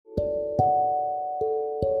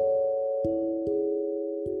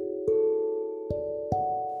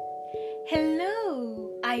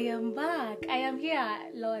here.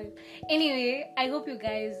 Lol. Anyway, I hope you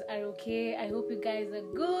guys are okay. I hope you guys are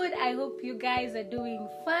good. I hope you guys are doing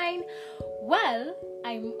fine. Well,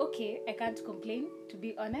 I'm okay. I can't complain, to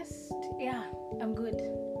be honest. Yeah, I'm good.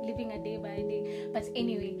 Living a day by a day. But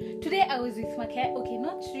anyway, today I was with McKenna. Okay,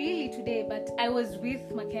 not really today, but I was with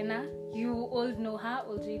McKenna. You all know her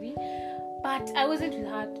already. But I wasn't with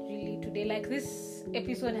her really today. Like, this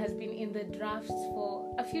episode has been in the drafts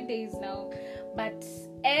for a few days now. But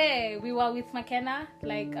we were with McKenna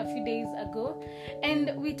like a few days ago,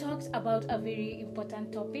 and we talked about a very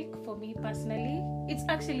important topic for me personally. It's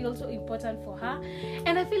actually also important for her,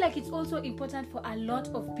 and I feel like it's also important for a lot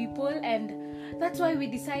of people, and that's why we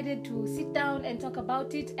decided to sit down and talk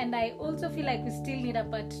about it. And I also feel like we still need a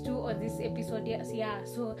part 2 on this episode. Yes, yeah.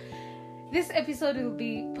 So this episode will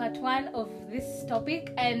be part 1 of this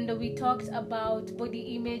topic, and we talked about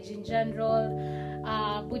body image in general,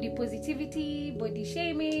 body positivity, body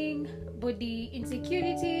shaming, body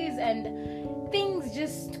insecurities, and things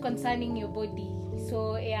just concerning your body.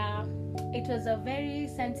 So yeah, it was a very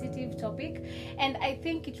sensitive topic, and I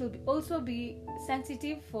think it will also be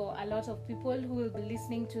sensitive for a lot of people who will be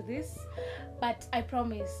listening to this, but I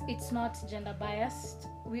promise it's not gender biased.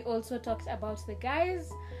 We also talked about the guys,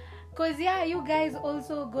 because yeah, you guys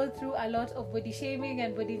also go through a lot of body shaming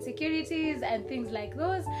and body insecurities and things like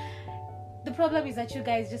those. The problem is that you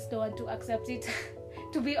guys just don't want to accept it,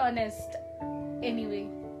 to be honest. Anyway,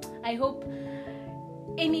 I hope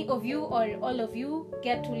any of you or all of you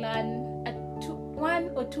get to learn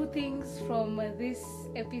 1 or 2 things from this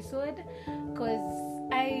episode, because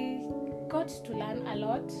I got to learn a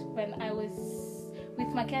lot when I was with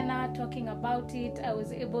McKenna talking about it. I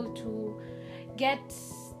was able to get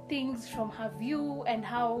things from her view and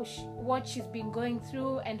how what she's been going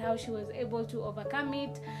through and how she was able to overcome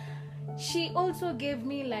it. She also gave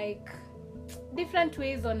me like different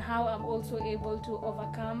ways on how I'm also able to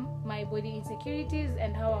overcome my body insecurities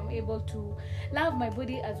and how I'm able to love my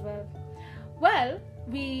body as well. Well,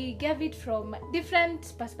 we gave it from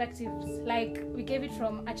different perspectives. Like, we gave it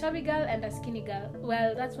from a chubby girl and a skinny girl.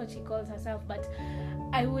 Well, that's what she calls herself, but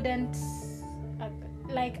I wouldn't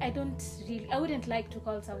like to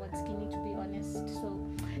call someone skinny, to be honest. So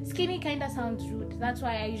skinny kind of sounds rude. That's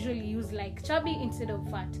why I usually use like chubby instead of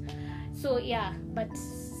fat. So yeah, but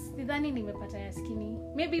sidhani nimepata ya skinny,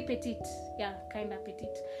 maybe petite. Yeah, kind of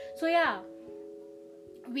petite. So yeah,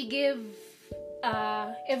 we gave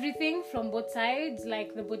everything from both sides,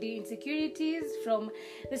 like the body insecurities from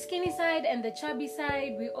the skinny side and the chubby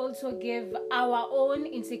side. We also gave our own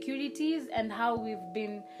insecurities and how we've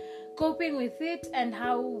been coping with it, and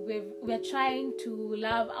how we're trying to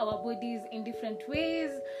love our bodies in different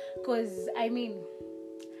ways. Because I mean,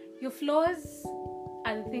 your flaws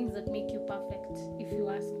are the things that make you perfect, if you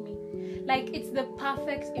ask me. Like, it's the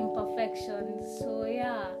perfect imperfections. So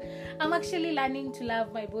yeah, I'm actually learning to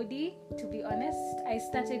love my body, to be honest. I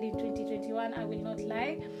started in 2021, I will not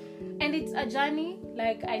lie, and it's a journey.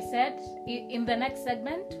 Like I said in the next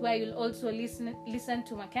segment, where you'll also listen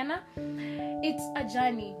to McKenna, it's a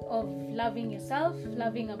journey of loving yourself,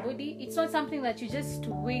 loving a body. It's not something that you just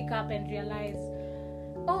wake up and realize,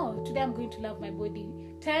 oh, today I'm going to love my body.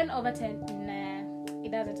 10 over 10, nah,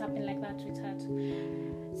 it doesn't happen like that with her.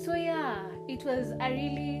 So yeah, it was a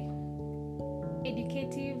really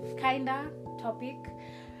educative kinda topic.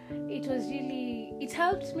 It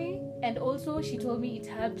helped me, and also she told me it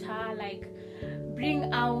helped her like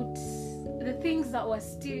bring out the things that were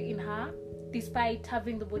still in her despite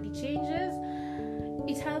having the body changes.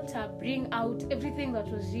 It helped her bring out everything that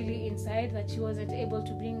was really inside that she wasn't able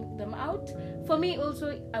to bring them out. For me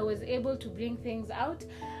also, I was able to bring things out.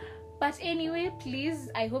 But anyway, please,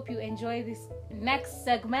 I hope you enjoy this next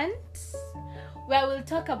segment, where we'll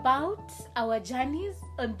talk about our journeys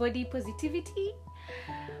on body positivity,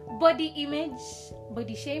 body image,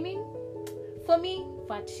 body shaming. For me,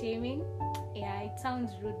 fat shaming. Yeah, it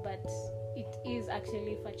sounds rude, but it is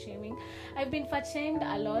actually fat shaming. I've been fat shamed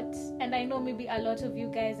a lot, and I know maybe a lot of you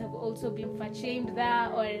guys have also been fat shamed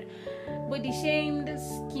there, or body shamed,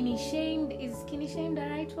 skinny shamed. Is skinny shamed the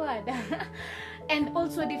right word? And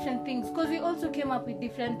also different things, because we also came up with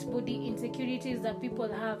different body insecurities that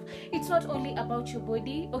people have. It's not only about your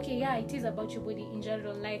body. Okay, yeah, it is about your body in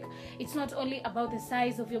general. Like, it's not only about the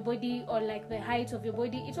size of your body or like the height of your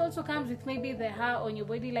body. It also comes with maybe the hair on your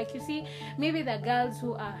body. Like, you see, maybe the girls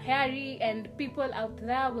who are hairy, and people out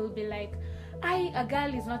there will be like, a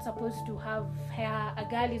girl is not supposed to have hair, a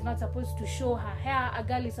girl is not supposed to show her hair, a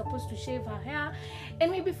girl is supposed to shave her hair.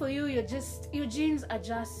 And maybe for you, your genes are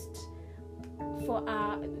just for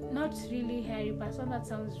a not really hairy person. That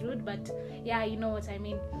sounds rude, but yeah, you know what I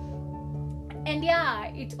mean. And yeah,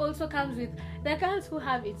 it also comes with the girls who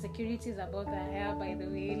have insecurities about their hair, by the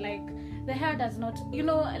way. Like, the hair does not,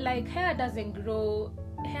 like, hair doesn't grow.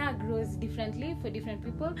 Hair grows differently for different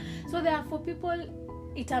people. So there are for people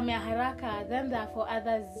itamea haraka, then there are for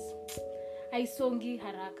others haisongi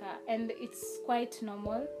haraka, and it's quite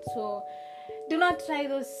normal. So do not try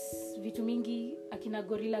those vitu mingi akina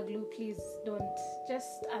Gorilla Glue. Please don't.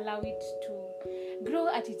 Just allow it to grow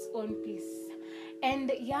at its own pace.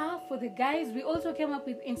 And yeah, for the guys, we also came up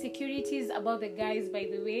with insecurities about the guys, by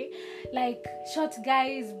the way, like short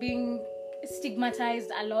guys being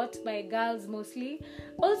stigmatized a lot by girls mostly.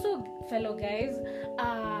 Also, fellow guys,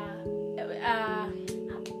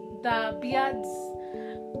 the beards,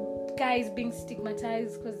 guys being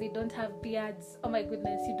stigmatized because they don't have beards. Oh my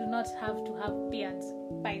goodness, you do not have to have beards,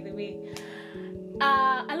 by the way.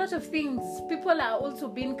 A lot of things. People are also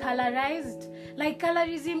being colorized. Like,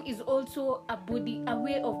 colorism is also a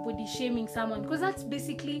way of body shaming someone, because that's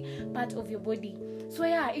basically part of your body. So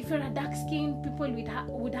yeah, if you're a dark skin, people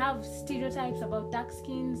would have stereotypes about dark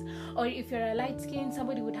skins, or if you're a light skin,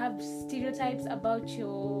 somebody would have stereotypes about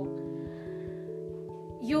you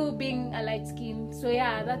being a light skin. So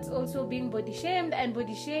yeah, that's also being body shamed, and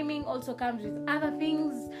body shaming also comes with other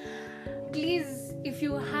things. Please, if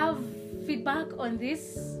you have feedback on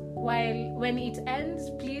this when it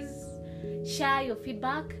ends, please share your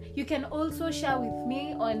feedback. You can also share with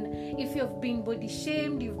me on if you've been body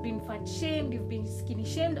shamed, you've been fat shamed, you've been skinny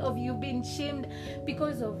shamed, or you've been shamed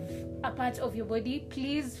because of a part of your body.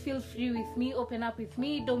 Please feel free with me, open up with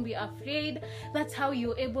me, don't be afraid. That's how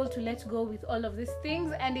you're able to let go with all of these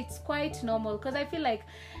things, and it's quite normal, because I feel like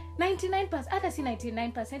 99%, I see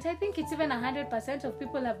 99%, I think it's even 100% of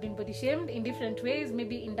people have been body shamed in different ways,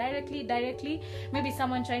 maybe indirectly, directly, maybe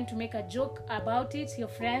someone trying to make a joke about it, your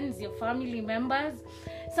friends, your family members,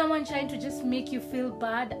 someone trying to just make you feel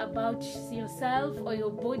bad about yourself or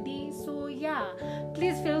your body. So yeah,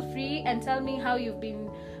 please feel free and tell me how you've been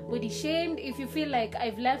body shamed. If you feel like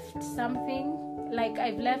I've left something, like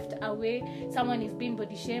I've left away, someone is being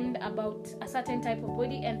body shamed about a certain type of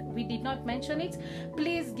body and we did not mention it,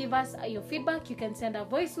 please give us your feedback. You can send a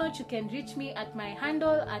voice note, you can reach me at my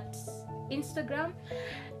handle at Instagram.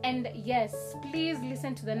 And yes, please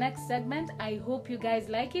listen to the next segment. I hope you guys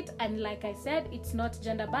like it, and like I said, it's not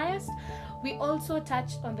gender biased. We also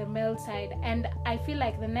touched on the male side, and I feel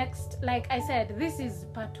like the next, like I said, this is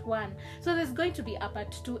part 1, so there's going to be a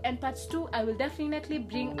part 2, and part 2 I will definitely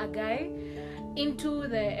bring a guy into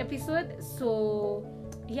the episode, so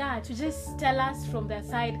yeah, to just tell us from their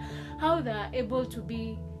side how they're able to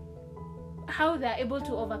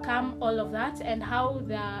overcome all of that, and how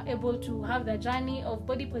they're able to have the journey of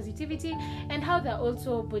body positivity, and how they're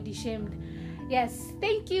also body shamed. Yes,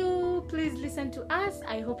 thank you. Please listen to us.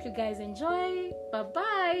 I hope you guys enjoy.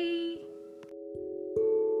 Bye-bye.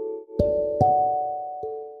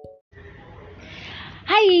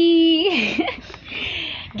 Hi.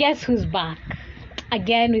 Guess who's back?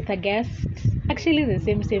 Again with a guest. Actually, the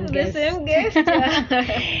same guest. The same guest.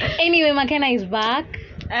 Anyway, McKenna is back.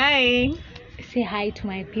 Hi. Say hi to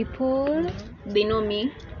my people. They know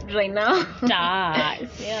me right now. Yeah.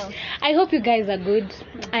 I hope you guys are good.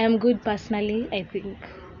 I am good personally, I think.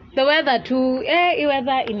 The weather too.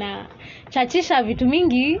 Weather ina chachisha vitu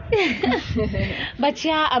mingi. But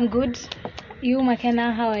yeah, I'm good. You,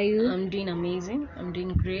 McKenna, how are you? I'm doing amazing. I'm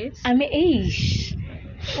doing great.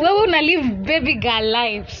 Wewe una live baby girl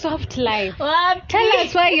life, soft life. What? Tell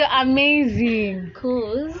us why you're amazing.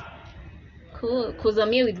 Cool. Cause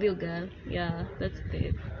I'm here with you, girl. Yeah, that's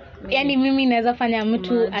it. Yani mimi naweza fanya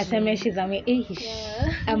mtu aseme she's amazing.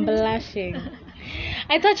 Yeah. I'm blushing.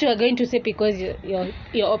 I thought you were going to say because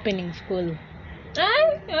you're opening school.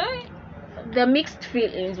 There are mixed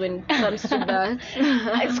feelings when it comes to that.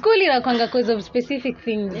 School inakwanga because of specific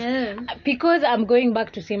things. Yeah. Because I'm going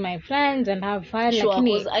back to see my friends and have fun. Sure,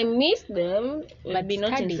 because I miss them. But We've been not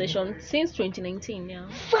in studying. session since 2019, yeah.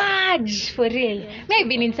 Fudge! For real. Yeah. May have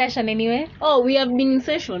been in session anyway. Oh, we have been in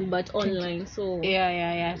session, but online, so...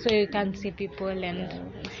 Yeah. So you can't see people and...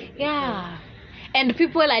 Yeah. And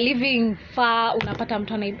people are living far. Unapata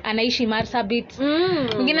mtu anaishi Marsabit.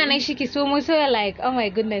 Mwingine anaishi Kisumu. So you're like, oh my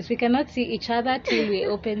goodness, we cannot see each other till we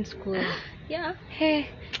open school. Yeah. Hey,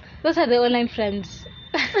 those are the online friends.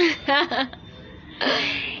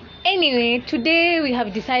 Anyway, today we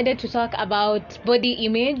have decided to talk about body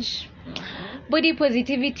image, body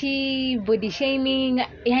positivity, body shaming,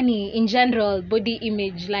 yani in general, body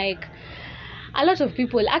image. Like, a lot of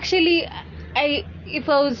people, actually, if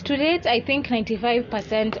I was to rate, I think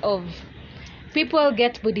 95% of people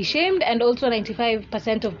get body shamed, and also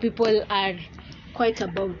 95% of people are Quite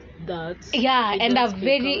about that. Yeah, they and don't are speak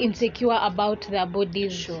very out. insecure about their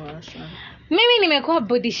bodies. Sure. Mimi nimekuwa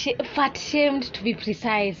fat shamed, to be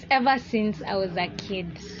precise, ever since I was a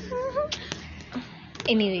kid.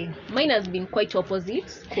 Anyway, Mine has been quite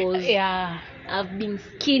opposite, because yeah, I've been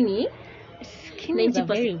skinny. skinny is a 90%.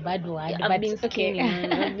 very bad word, Yeah, but I've been skinny, okay.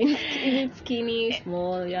 man. I've been skinny,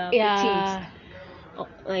 small, Yeah, petite.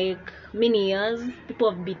 Like many years, people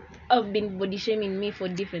have been body shaming me for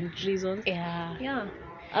different reasons. yeah.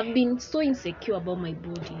 I've been so insecure about my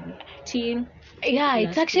body. Teen. Yeah,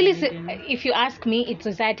 it's Last actually, year, even. if you ask me, it's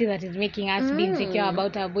society that is making us be insecure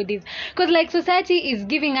about our bodies. Because, like, society is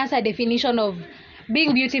giving us a definition of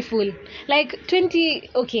being beautiful. Like,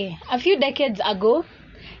 a few decades ago,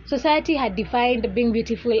 society had defined being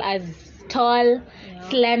beautiful as tall,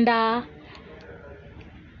 slender,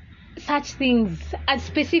 such things, a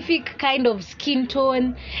specific kind of skin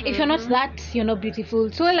tone. If you're not that, you're not beautiful.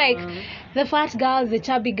 So, like, the fat girls, the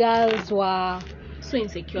chubby girls were So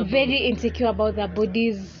insecure. very insecure about their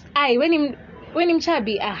bodies. When him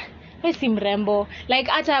chubby, we si mrembo. Like,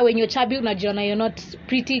 hata when you're chubby unajiona you're not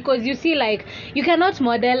pretty, because you see, like, you cannot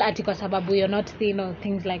model ati kwa sababu you're not thin or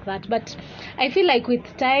things like that. But I feel like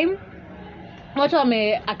with time watu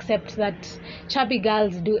may accept that chubby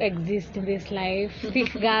girls do exist in this life,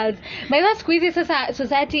 thick girls. By that squeezy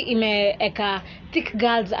society imeeka thick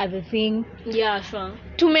girls as a thing. Yeah, sure.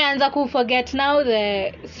 Tumeanza ku forget now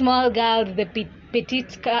the small girls, the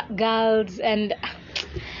petite girls, and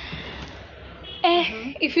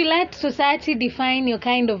if you let society define your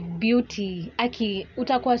kind of beauty,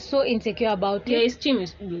 utakuwa so insecure about Your it. esteem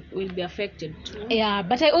will be affected too. Yeah,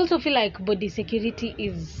 but I also feel like body security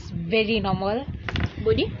is very normal.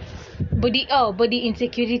 Body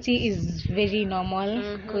Insecurity is very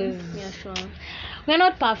normal, because yeah, sure. we're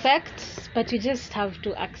not perfect, but you just have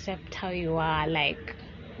to accept how you are. Like,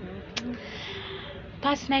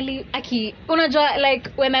 personally, unajua, like,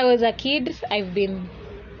 when I was a kid,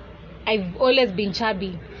 I've always been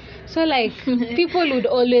chubby, so like people would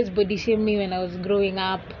always body shame me when I was growing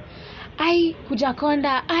up.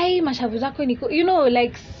 Hujakonda, mashavu zako niko,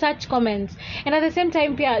 like such comments. And at the same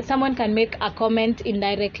time, pia someone can make a comment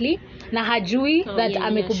indirectly na hajui that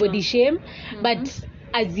amekubody shame, but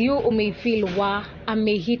as you may feel I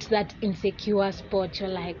may hit that insecure spot. You're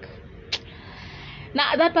like,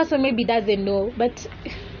 now that person maybe doesn't know, but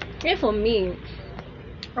for me,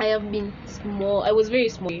 I have been small. I was very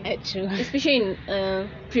small. True. Especially in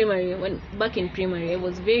primary. Back in primary, I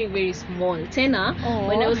was very, very small. Tena,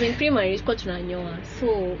 when I was in primary, it's called tunanyoa.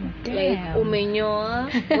 So, like, umenyoa,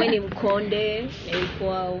 when in mkonde, like,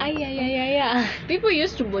 wow. Yeah. People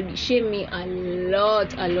used to body shame me a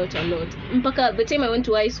lot. Mpaka the time I went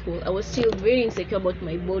to high school, I was still very insecure about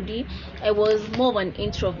my body. I was more of an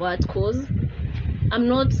introvert, cause I'm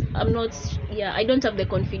not I don't have the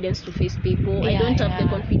confidence to face people. I don't have the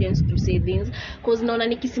confidence to say things, because naona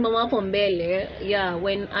nikisimama hapo mbele,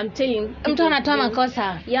 when I'm telling mtu anatoa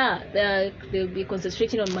makosa, they'll be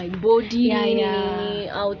concentrating on my body,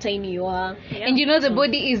 how tiny you are, and the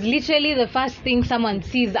body is literally the first thing someone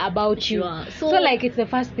sees about you. So like, it's the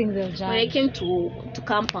first thing they'll judge. When I came to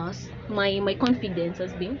campus, my confidence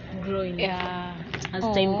has been growing as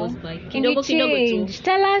time goes by. Kidogo too.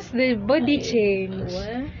 Tell us the body change.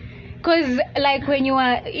 Because like when you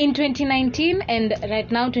are in 2019 and right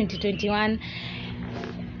now 2021,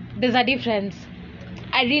 there's a difference,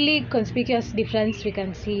 a really conspicuous difference we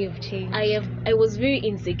can see of change. I was very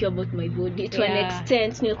insecure about my body to an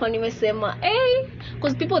extent. Nilikuwa nimesema,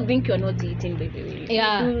 because people think you're not eating, by the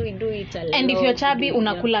way. You do it a lot. And if you're chubby,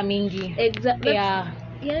 unakula mingi. Exactly.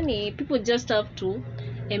 Yani, people just have to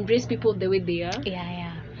embrace people the way they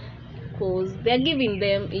are. Because they're giving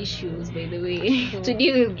them issues, by the way, to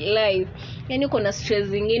deal with life. Yani uko na stress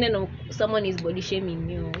zingine na someone is body shaming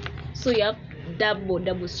you, so you have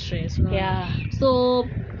double stress. So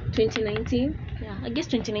 2019, I guess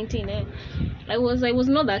 2019, I was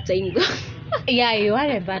not that tiny though. You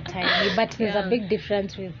weren't that tiny, but there's a big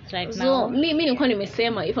difference with right now. So me nilikuwa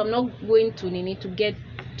nimesema, if I'm not going to get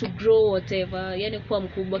to grow whatever, yani kuwa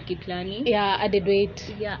mkubwa kiplani, added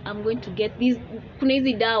weight, I'm going to get these, kuna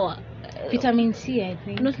hizi dawa vitamin C, I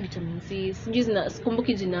think. Not vitamin C.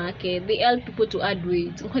 Sikumbuki jina yake. They help people to add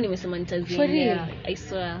weight. Nilikuwa nimesema nitaziendea. I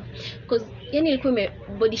swear. Because yani ilikuwa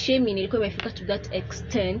body shaming ilikuwa imefika to that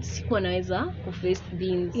extent, sikuwa naweza kuface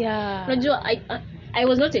things. Unajua, I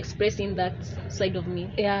was not expressing that side of me.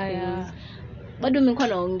 Bado nilikuwa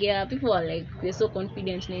naongea, people were like, they're so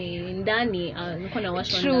confident ndani, nilikuwa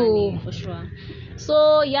nawashwa ndani for sure.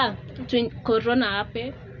 So corona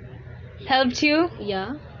happened. Helped you?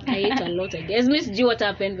 I ate a lot, I guess. Miss G, what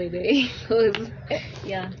happened, by the way? Because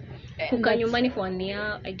kukaa nyumbani for 1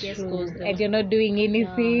 year, I guess, cause and you're not doing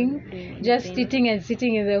anything, just sitting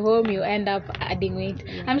in the home, you end up adding weight.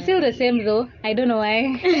 I'm still the same though, I don't know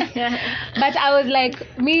why. But I was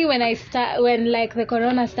like, me, when like the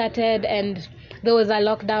corona started and there was a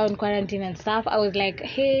lockdown, quarantine and stuff, I was like,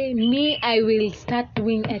 hey, me, I will start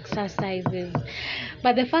doing exercises.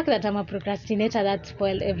 But the fact that I'm a procrastinator, that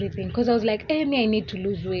spoiled everything. Because I was like, hey, me, I need to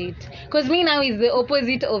lose weight. Because me now is the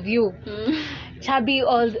opposite of you. Chubby,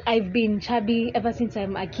 I've been chubby ever since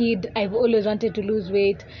I'm a kid. I've always wanted to lose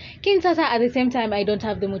weight. Kinsasa, at the same time, I don't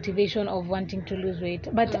have the motivation of wanting to lose weight.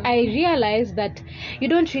 But I realized that you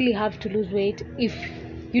don't really have to lose weight if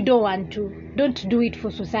you don't want to. Don't do it for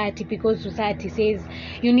society, because society says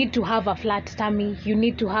you need to have a flat tummy, you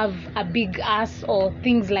need to have a big ass or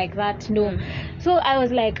things like that. No. So I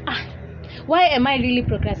was like, why am I really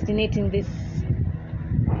procrastinating this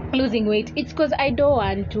losing weight? It's because I don't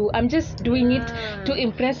want to. I'm just doing it to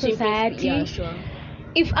impress society. Yeah, sure.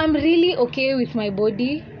 If I'm really okay with my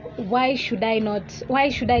body, why should I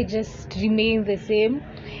just remain the same?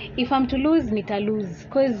 If I'm to lose, nita lose.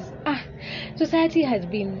 Because society has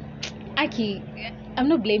been I'm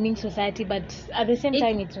not blaming society, but at the same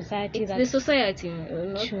time it's society. It's the society,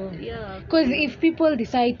 not, true. Yeah. Because if people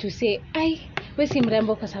decide to say, we si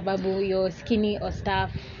mrembo kwa sababu you're skinny or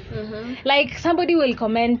stuff, like somebody will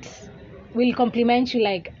compliment you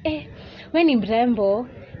like, we ni mrembo,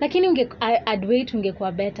 lakini add weight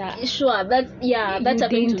ungekuwa better. Sure, that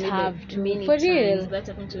happened to me many for times. Real. That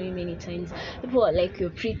happened to me many times. People are like,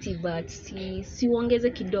 you're pretty, but si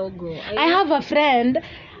uongeze kidogo. I have a friend,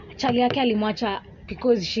 chali yake alimwacha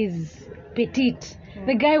because she's petite.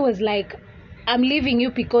 The guy was like, I'm leaving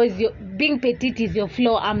you because being petite is your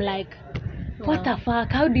flaw. I'm like, what the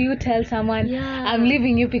fuck? How do you tell someone I'm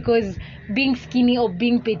leaving you because being skinny or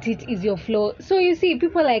being petite is your flaw? So you see,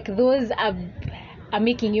 people like those are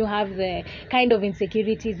making you have the kind of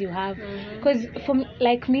insecurities you have. Because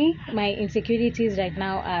like me, my insecurities right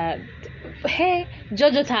now are, hey,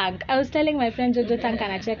 Jojo Tank. I was telling my friend Jojo Tank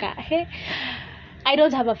anacheka, hey, I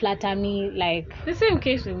don't have a flat tummy. Like the same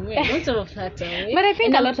case with me. I don't have a flat tummy. But I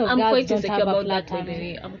think a lot of girls don't have a flat tummy.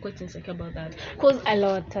 tummy. I'm quite insecure about that. Because a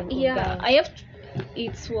lot of girls. I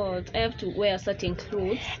have to wear certain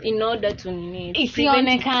clothes in order to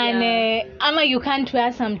isionekane. Ama you can't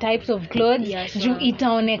wear some types of clothes juu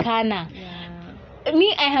itaonekana.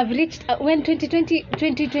 Me, I have reached when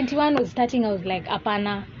 2021 was starting, I was like,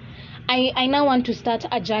 apana. I now want to start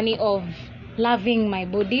a journey of loving my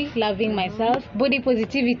body, loving myself, body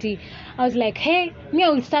positivity. I was like, hey, me, I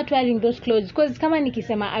will start wearing those clothes. Because kama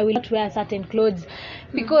nikisema I will not wear certain clothes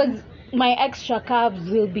because my extra curves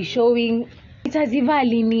will be showing.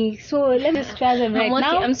 Itazivali. So let me just try them right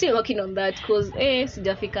now. I'm still working on that because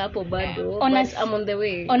sijafika hapo bado, but I'm on the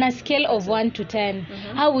way. On a scale of 1 to 10,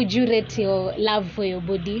 how would you rate your love for your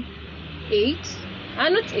body? 8.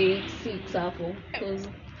 Not 8, 6 hapo, because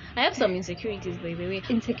I have some insecurities, by the way.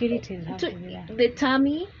 Insecurities? The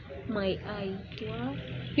tummy, my eye.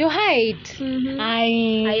 Your height?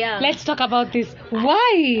 Let's talk about this.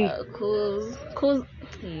 Why? Cause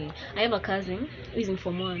I have a cousin who is in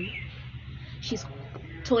Form 1. She's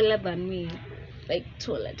taller than me. Like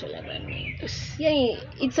taller than me. Yeah,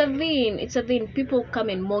 it's a vain. People come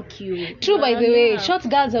and mock you. True, by the way, short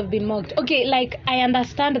girls have been mocked. Okay, like I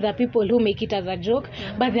understand the people who make it as a joke,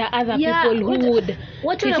 but there are other people who would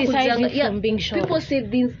criticize you from being short. People say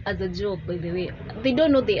things as a joke, by the way. They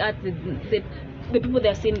don't know the art, the people they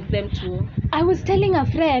are saying them to. I was telling a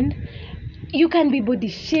friend, you can be body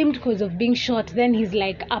shamed because of being short. Then he's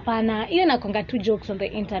like, apana. Even nakonga 2 jokes on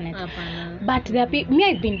the internet. Apana. But there are me,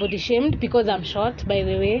 I've been body shamed because I'm short, by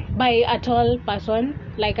the way, by a tall person.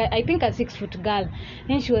 Like I think a 6-foot girl.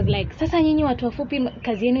 Then she was like, sasa nyinyi watu wafupi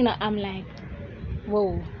kazi yenu na. I'm like,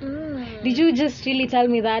 whoa. Did you just really tell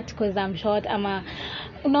me that because I'm short?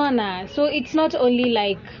 No. So it's not only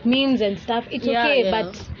like memes and stuff. It's okay,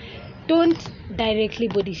 but don't directly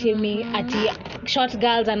body shame me at short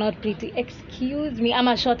girls are not pretty. Excuse me,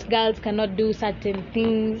 short girls cannot do certain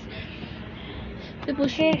things. People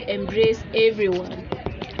should embrace everyone.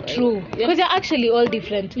 True, because they're actually all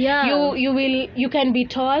different. You can be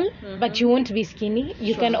tall but you won't be skinny.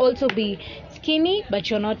 You can also be skinny but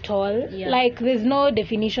you're not tall. Like there's no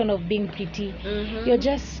definition of being pretty. You're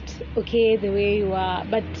just okay the way you are,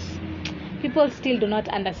 but people still do not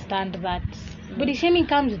understand that body shaming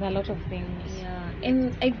comes with a lot of things.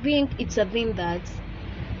 And I think it's a thing that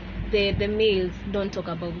the males don't talk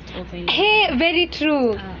about often. Hey, very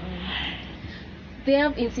true. They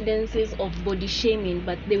have incidences of body shaming,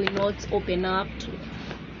 but they will not open up to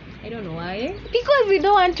I don't know why. Because we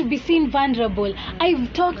don't want to be seen vulnerable.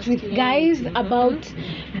 I've talked with guys about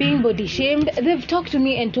being body shamed. They've talked to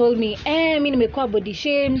me and told me, mi nimekuwa body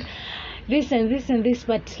shamed, this and this and this,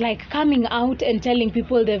 but like coming out and telling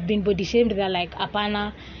people they've been body shamed, they're like,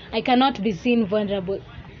 apana, I cannot be seen vulnerable.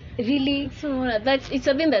 Really? So it's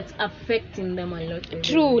something that's affecting them a lot.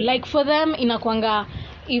 True. Like for them, inakwanga,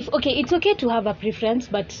 if okay, it's okay to have a preference,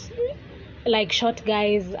 but like short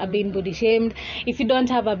guys are being body shamed. If you don't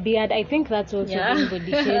have a beard, I think that's also being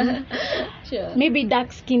body shamed. Sure. Maybe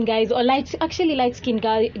dark skin guys or light skin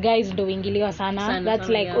guys do ingiliwa sana. That's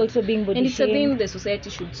like also being body shamed. And it's something the society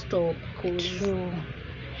should stop. True.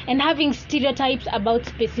 And having stereotypes about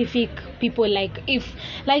specific people, like if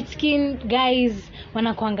light skin guys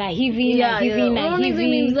wanakwanga hivi na hivi na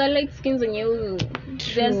hivi. The light skins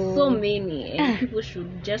there's so many, and people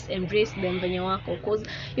should just embrace them venye wako, because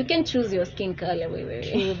you can choose your skin color.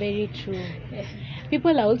 True, very true.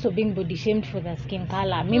 People are also being body shamed for their skin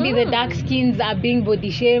color. Maybe the dark skins are being body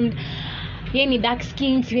shamed. Yeni dark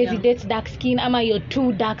skin, siwezi date dark skin, ama you're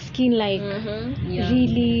too dark skin, like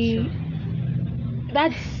really. Sure.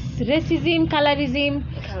 That's racism, colorism,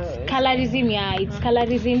 it's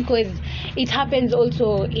colorism, because it happens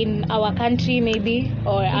also in our country maybe,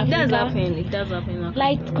 or Africa. It does happen.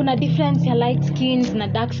 Like kuna difference ya light skins na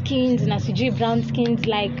dark skins na sijui brown skins,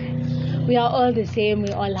 like we are all the same,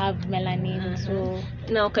 we all have melanin. So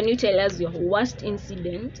now can you tell us your worst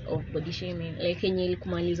incident of body shaming, like yenye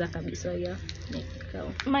ilikumaliza kabisa?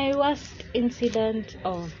 My worst incident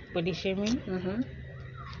of body shaming,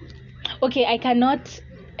 okay, I cannot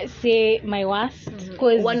say my worst,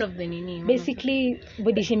 because one of the nini, basically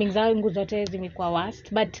body shaming zangu zote zimekuwa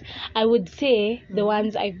worst, but I would say the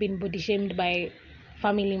ones I've been body shamed by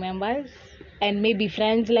family members and maybe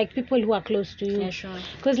friends, like people who are close to you. Yeah, sure.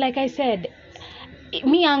 Because like I said,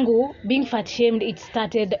 me yangu being fat shamed, it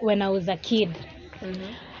started when I was a kid.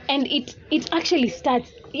 And it actually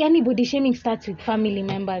starts, yani body shaming starts with family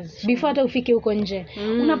members. Before hata ufike huko nje,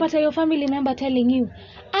 unapata your family member telling you,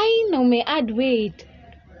 I know may add weight.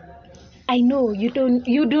 I know you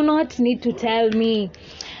do not need to tell me,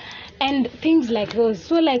 and things like those.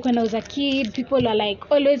 So like when I was a kid, people are like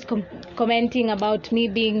always commenting about me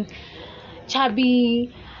being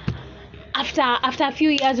chubby. After a few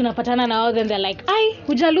years unapatana na wao, then they're like,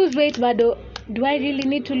 huja lose weight bado. Do I really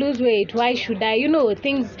need to lose weight? Why should I?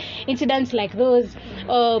 Incidents like those.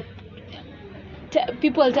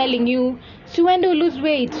 People telling you, siwende lose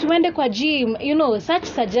weight, siwende kwa gym. Such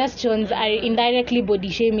suggestions are indirectly body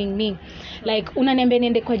shaming me. Like unaniambia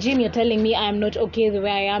niende kwa gym, you're telling me I am not okay the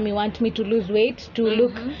way I am. You want me to lose weight to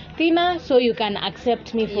look thinner, so you can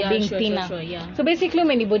accept me for being thinner. Sure. So basically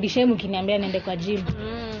umeni body shame ukiniambia niende kwa gym.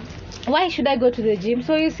 Why should I go to the gym?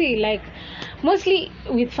 So you see, like mostly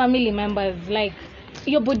with family members, like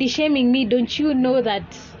you're body shaming me, don't you know that?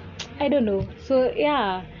 I don't know. So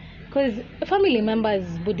yeah, because family members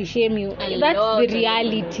body shame you. That's the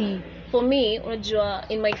reality. For me,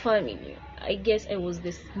 in my family, I guess I was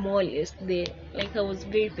the smallest. I was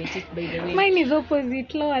very petite, by the way. Mine is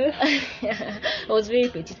opposite, lol. I was very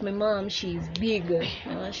petite. My mom, she's big.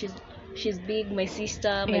 She's big. My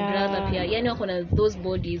sister, my brother, pia. Yani wako na those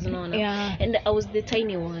bodies, And I was the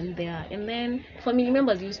tiny one there. And then family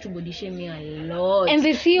members used to body shame me a lot. And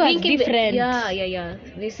they see you as different. Yeah.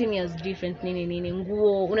 They see me as different. Nini.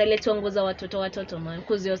 Nguo. Unaletwa nguo za watoto, man.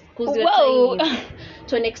 Because you're tiny.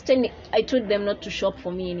 To an extent, I told them not to shop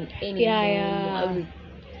for me anymore. I would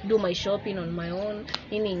do my shopping on my own.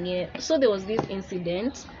 So there was this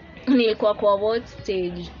incident. Nilikuwa kwa what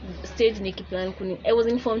stage nikiplan I was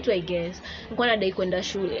informed to, I guess nilikuwa nadai kwenda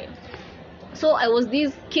shule. So I was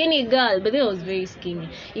this skinny girl, but then I was very skinny.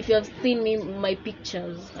 If you have seen my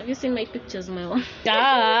pictures, have you seen my pictures, my one?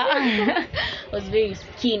 I was very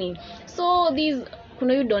skinny. So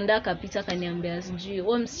kuna yu donda kapita kaniambia sijui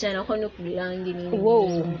wewe msichana kwani ukulangi nini.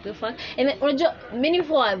 And unajua many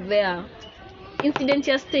people are there. Incident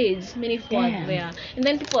ya stage, many people are there, and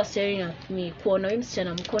then people are staring at me kuona wewe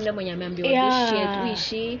msichana mkonde mwenye ameambiwa this shit, who is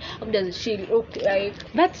she, how does she look like?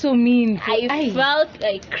 That's so mean. I felt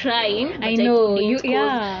like crying, but I know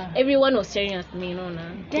everyone was staring at me,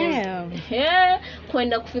 damn.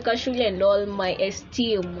 Kwenda kufika shule and all, my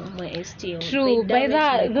esteem. True, by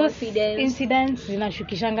that those incidents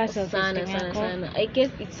zinashukishanga sana. I guess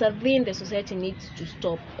it's something the society needs to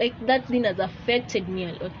stop. Like that thing has affected me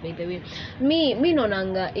a lot, by the way. Me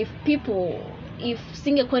nonanga, if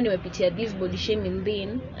singekuwa nimepitia this body shaming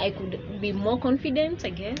thing, I could be more confident, I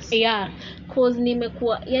guess. Cause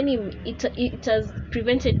nimekuwa, it has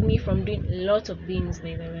prevented me from doing a lot of things,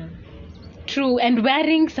 by the way. True, and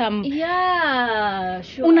wearing some Yeah,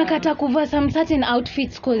 sure. unakata kuvaa some certain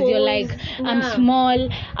outfits because you're like, I'm yeah. small,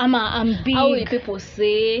 I'm big. How will people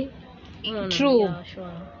say? True. Yeah,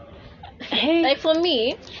 sure. Hey, Like for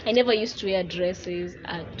me, I never used to wear dresses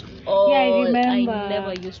at all. Yeah, I remember. I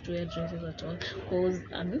never used to wear dresses at all because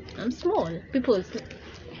I'm small. People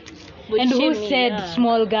would and who shame me, said yeah.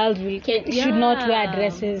 small girls should not wear Yeah.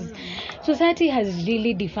 dresses? Society has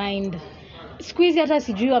really defined squeeze hata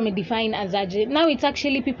sijui wamedefine as aje. Now it's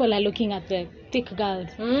actually people are looking at the thick girls.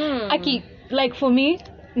 Aki, like for me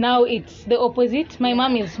now it's the opposite. My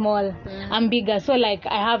mom is small, I'm bigger, so like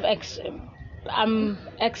I'm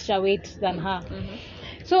extra weight than her.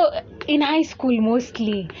 So in high school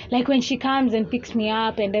mostly, like when she comes and picks me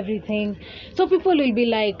up and everything, so people will be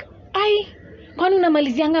like, kwani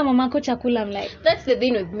unamalizianga mamako chakula? I'm like, that's the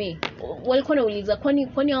thing with me. Walikuwa nauliza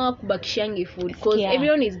kwani hawakubakishangi food because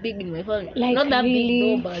everyone is big in my family. Like, not that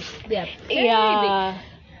really? big though, but they are very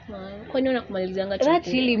big. Kwani unakumalizianga chakula?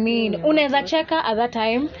 That's really mean. Unaweza cheka at that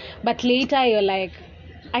time, but later you're like,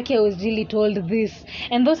 I was really told this.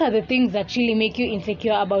 And those are the things that really make you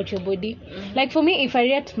insecure about your body. Like for me, if I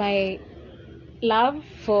rate my love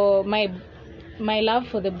for my love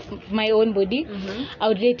for my own body, I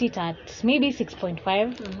would rate it at maybe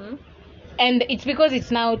 6.5. And it's because it's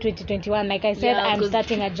now 2021. Like I said, I'm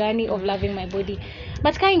starting a journey of loving my body.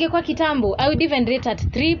 But ka ingekuwa kitambo, I would even rate at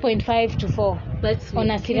 3.5 to 4. That's on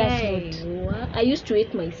a serious note. I used to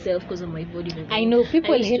hate myself because of my body. I know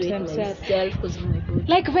people hate themselves because of my body.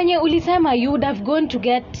 Like venye ulisema, you would have gone to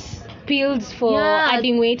get pills for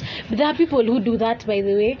adding weight. But there are people who do that, by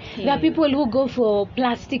the way. There are people who go for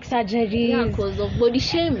plastic surgeries. Yeah, because of body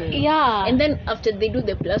shaming. Yeah. And then after they do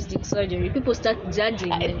the plastic surgery, people start judging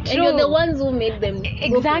them. True. And you're the ones who made them.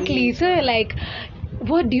 Exactly. So like,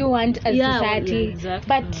 what do you want as society? Yeah, exactly.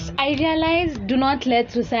 But I realize, do not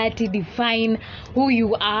let society define who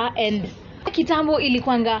you are. And kitambo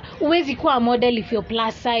ilikuanga uwezi kuwa model if you're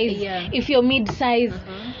plus size, if you're mid size.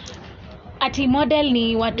 Ati model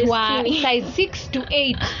ni watu wa size 6 to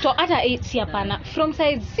 8 to hata 8 si hapana, from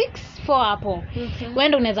size 6 4 hapo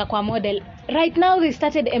wenda unaweza kuwa model. Right now they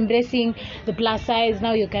started embracing the plus size,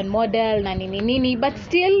 now you can model na nini, but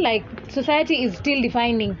still like society is still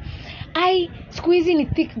defining squeezing a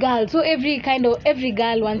thick girl, so every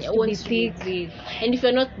girl wants to be thick. And if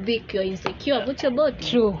you're not thick, you're insecure about your body.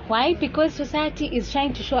 True. Why? Because society is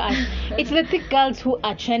trying to show us it's the thick girls who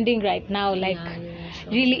are trending right now. Like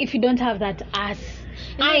really, if you don't have that ass,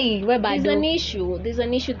 there's an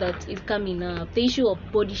issue that is coming up, the issue of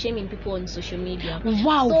body shaming people on social media.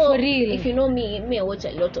 Wow, so, for real. If you know me I watch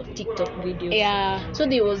a lot of TikTok videos. Yeah. So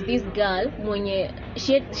there was this girl mwenye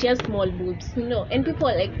she has small boobs, and people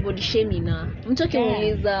are like body shaming her. Mtu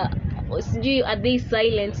akimuuliza sijui are they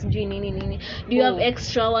silent, sijui nini, do you have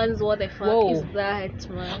extra ones, what the fuck is that,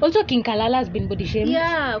 man? Also King Kalala has been body shamed.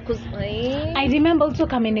 Yeah, because I remember also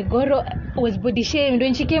Kamenegoro was body shamed.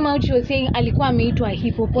 When she came out, she was saying alikuwa ameitwa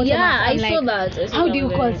hippopotamus. Yeah, I saw that. How do you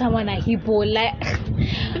call someone a hippo? Like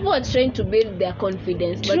people are trying to build their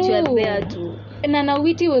confidence. True. But you are there too. Nana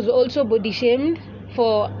Witi was also body shamed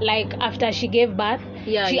for like after she gave birth.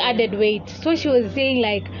 She added weight. So she was saying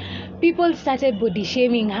like people started body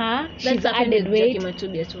shaming her. She's added weight.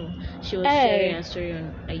 Jackie too. She was sharing a story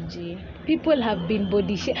on IG. People have been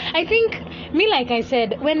body shamed. I think like I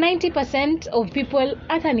said, when 90% of people,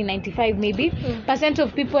 atani 95 maybe, percent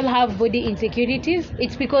of people have body insecurities,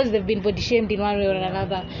 it's because they've been body shamed in one way or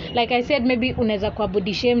another. Like I said, maybe unaweza kuwa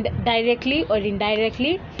body shamed directly or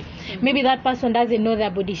indirectly. Maybe that person doesn't know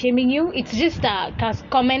they're body shaming you. It's just a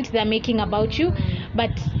comment they're making about you,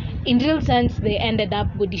 but in real sense they ended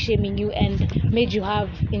up body shaming you and made you have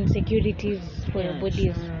insecurities for your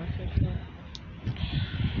bodies.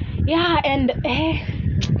 And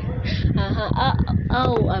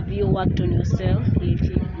how have you worked on yourself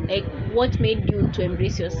lately? Like what made you to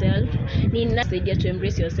embrace yourself? Nina said you to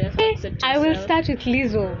embrace yourself, accept yourself. I will start with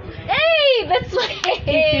Lizzo. Hey, that's why.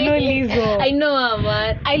 If you know Lizzo, I know her,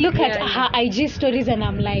 man. I look at her IG stories and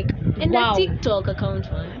I'm like, and wow. And the TikTok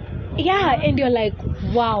account, man. Yeah, and you're like,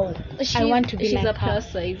 wow, I want to be like her. She's a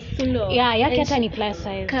plus size, Yeah, yake ni plus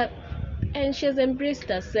size. And she has embraced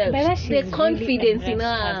herself. The confidence really in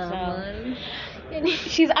her, man.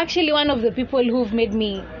 She's actually one of the people who've made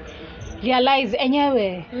me realize,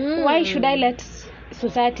 enyewe, why should I let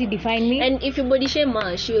society define me? And if you body shame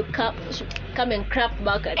her, she'll come and crap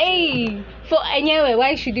back at you. For enyewe,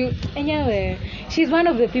 why should you? Enyewe, she's one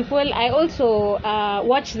of the people. I also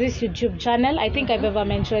watch this YouTube channel. I think I've ever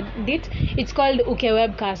mentioned it. It's called Uke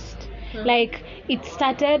Webcast. Like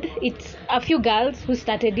it's a few girls who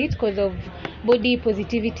started it because of body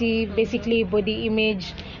positivity, basically body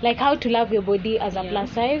image, like how to love your body as a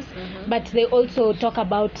plus size, but they also talk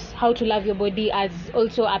about how to love your body as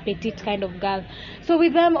also a petite kind of girl. So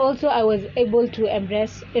with them also I was able to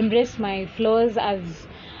embrace my flaws as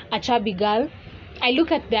a chubby girl. I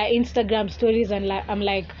look at their Instagram stories and I'm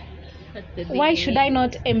like, why should I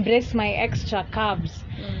not embrace my extra carbs?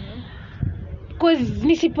 Because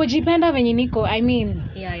nisipojipenda venye niko, I mean,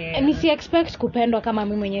 nisi expect kupendwa kama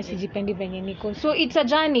mimi mwenyewe sijipendi venye niko. So it's a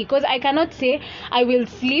journey, because I cannot say I will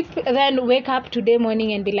sleep then wake up today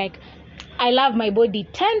morning and be like, I love my body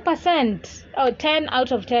 10% or 10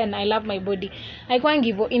 out of 10 I love my body. Haikwangi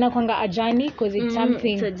hivyo, inakwanga a journey, because it's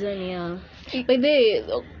something. It's a journey, yeah. By the way,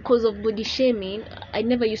 because of body shaming, I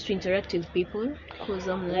never used to interact with people because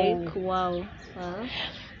I'm like, wow,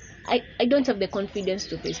 I don't have the confidence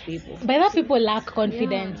to face people. By that, people lack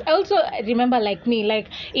confidence. Yeah. I also remember, like me, like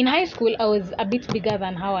in high school, I was a bit bigger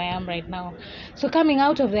than how I am right now. So coming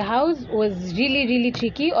out of the house was really, really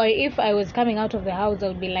tricky. Or if I was coming out of the house, I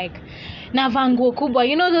would be like, navango kubwa,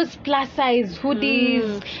 you know those plus size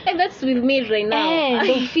hoodies. And that's with me right now.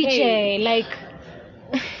 They feature like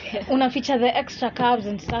una feature the extra curves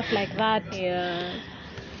and stuff like that. Yeah.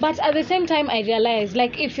 But at the same time, I realized,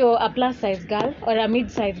 like, if you're a plus size girl or a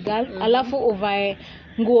mid size girl, alafu uvae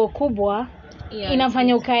nguo kubwa,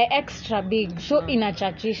 inafanya ukae extra big, so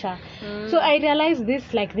inachachisha. So I realized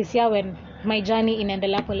this like this year when my journey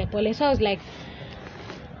inaendelea pole pole. So I was like,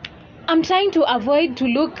 I'm trying to avoid to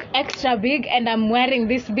look extra big, and I'm wearing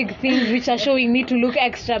these big things which are showing me to look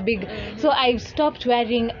extra big. So I've stopped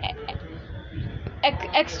wearing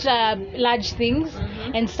extra large things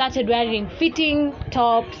and started wearing fitting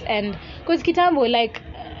tops. And because kitambo, like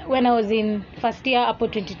when I was in first year, up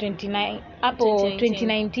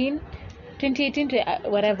 2019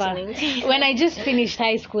 whatever, when I just finished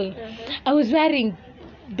high school, I was wearing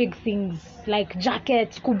big things like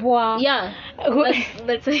jackets kubwa,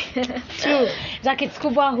 that's true, jackets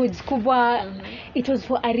kubwa, hoods kubwa. It was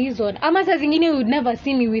for a reason. Ama saa zingine you would never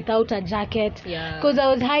see me without a jacket, because I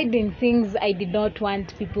was hiding things I did not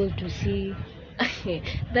want people to see.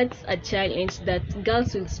 That's a challenge that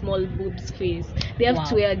girls with small boobs face. They have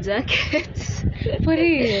to wear jackets. For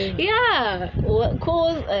real? Yeah.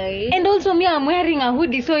 Cause and also me, I'm wearing a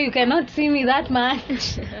hoodie, so you cannot see me that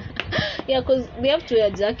much. Yeah, because they have to wear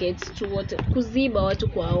jackets to kuziba watu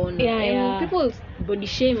kwaona. Yeah. People body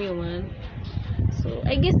shame you, man. So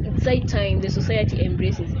I guess it's high time the society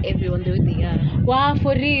embraces everyone the way they are. Wow,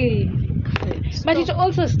 for real. But it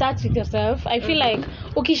also starts with yourself. I feel like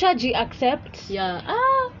ukishaji accept,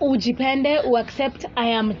 ujipende, accept I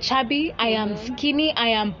am chubby, I am skinny, I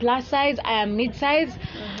am plus size, I am mid size,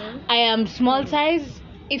 I am small size.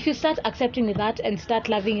 If you start accepting that and start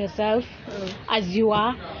loving yourself as you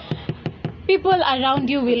are, people around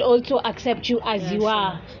you will also accept you as you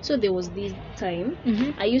are. So there was this time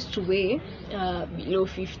I used to weigh below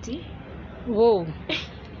 50. Whoa.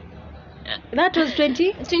 That was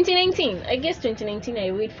 2019. I guess 2019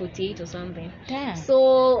 I weighed 48 or something. Damn.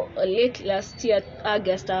 So late last year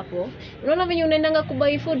August hapo. Unaona venye unaendanga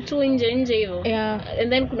kubuy food tu nje hivyo. Yeah.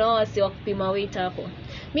 And then kuna wasi wa kupima weight hapo.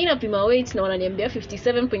 Mimi napima weight na wananiambia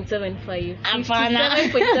 57.75.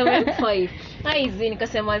 57.75. Hizi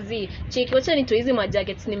nikasema cheki wacha nitoe hizi ma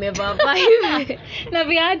jackets nimevaa hivi. Na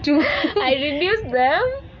viatu. I reduced them.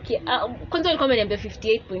 Kwanza walikuwa wameniambia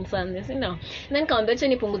 58 point something, no. Then kaambia acha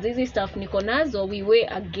nipunguze hizi stuff niko nazo, we weigh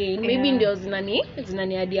again. Maybe ndio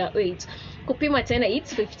zinani add weight. Kupima tena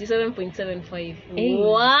it's 57.75.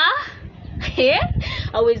 Wow.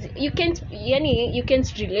 You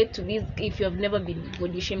can't relate to this if you have never been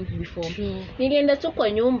body shamed before. Nilienda tu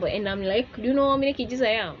kwa nyumba and I'm like, do you know how many kgs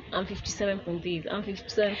I am? I'm 57.8. I'm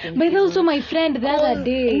 57.8. But also my friend the other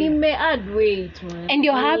day, nime add weight, man. And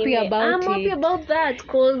you're happy about it. I'm happy about that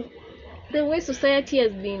because the way society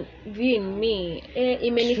has been viewing me,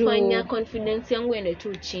 imenifanya confidence yangu ende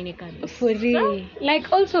tu chini kabisa. For real.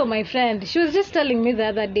 Like also my friend, she was just telling me the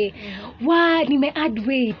other day, wow, nime add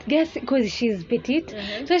weight. Guess because she's petite.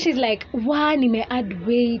 So she's like, wow, nime add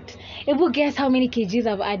weight. Ebu guess how many kgs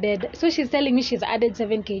I've added. So she's telling me she's added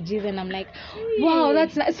 7 kgs and I'm like, wow,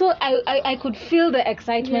 that's nice. So I could feel the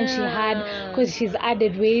excitement she had because she's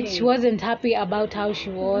added weight. She wasn't happy about how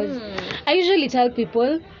she was. I usually tell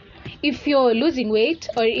people, if you're losing weight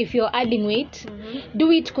or if you're adding weight,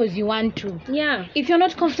 do it because you want to. Yeah. If you're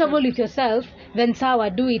not comfortable with yourself, then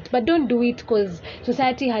sawa, do it. But don't do it because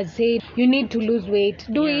society has said you need to lose weight.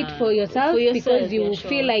 Do it for yourself because you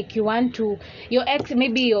feel like you want to.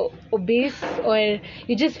 Maybe you're obese or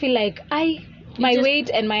you just feel like, my weight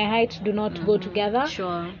and my height do not go together.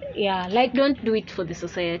 Sure. Yeah, like Don't do it for the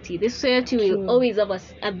society. The society will True. always have a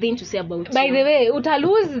thing to say about by you. the way, uta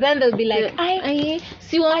lose, then they'll be like, siongeze.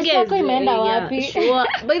 Asako imeenda wapi? Sure.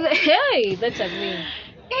 By the hey, that's a thing.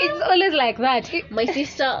 It's always like that. My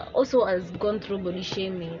sister also has gone through body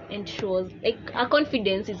shaming, and she was like, her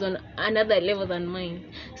confidence is on another level than mine.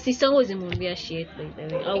 Sister hawezi mwambia shit, by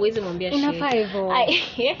the way. Hawezi mwambia shit. Inafaa hivyo.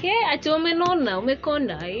 Ati umenona,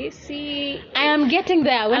 umekonda. See, I am getting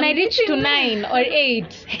there. When I'm I reach to getting 9 or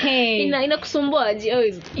 8, hey, inakusumbua aje?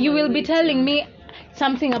 Always. you will be telling me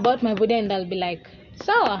something about my body and I'll be like,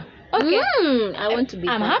 sawa, okay. I want to be.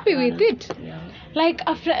 I'm that happy one. with it. Yeah. Like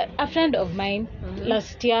a friend of mine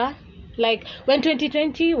last year, like when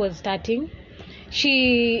 2020 was starting,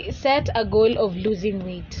 she set a goal of losing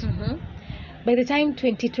weight. By the time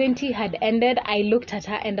 2020 had ended, I looked at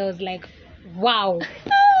her and I was like, wow.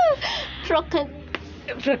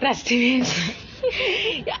 Procrastination.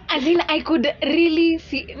 As in, I could really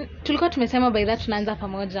see. Tulikuwa tumesema by that tunaanza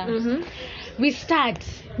pamoja. We start,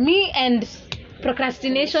 me and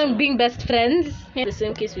procrastination being best friends. The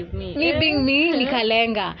same case with me. Me being me,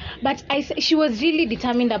 nikalenga. But she was really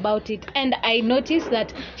determined about it, and I noticed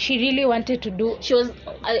that she really wanted to do. She was.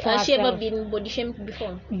 Has she ever herself. been body shamed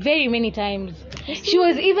before? Very many times. She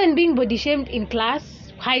was even being body shamed in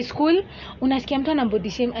class, high school. Unasikia mtu ana body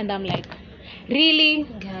shame, and I'm like, really?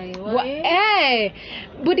 Guy,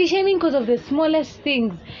 Body shaming because of the smallest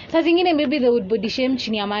things. Saa zingine maybe they would body shame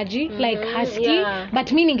chini ya maji, like husky, yeah.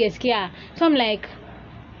 but mi ningesikia. So I'm like,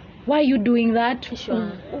 why are you doing that?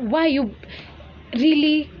 Sure. Why you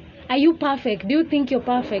really, are you perfect? Do you think you're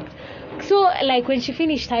perfect? So like when she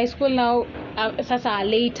finished high school now, sasa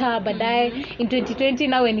later, baadaye in 2020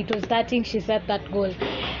 now when it was starting, she set that goal.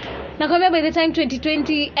 Nakwambia by the time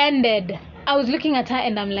 2020 ended, I was looking at her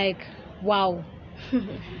and I'm like, wow.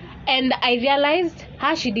 And I realized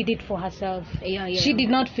how she did it for herself. Yeah. She did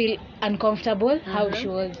not feel uncomfortable how she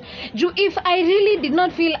was. If I really did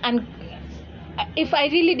not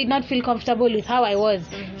feel comfortable with how I was,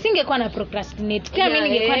 singekuwa na procrastinate. Pia mimi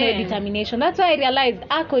ningekuwa na determination. That's why I realized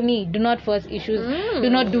do not force issues. Do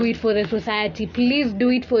not do it for the society. Please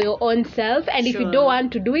do it for your own self. And if you don't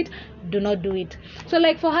want to do it, do not do it. So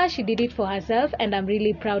like for her, she did it for herself, and I'm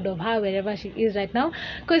really proud of her wherever she is right now,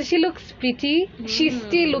 because she looks pretty. She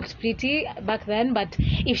still looked pretty back then, but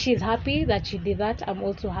if she's happy that she did that, I'm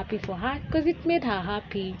also happy for her because it made her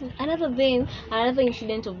happy. Another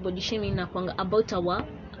incident of body shaming nakwanga about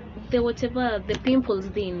the pimples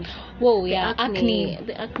thing. Whoa, The yeah, acne.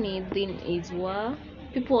 The acne thing is where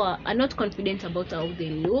people are not confident about how they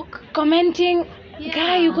look. Commenting,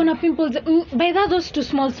 guy, you're gonna pimples. By that, those two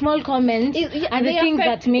small comments are the things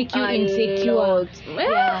that make you insecure.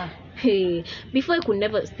 Yeah. Hey, before I could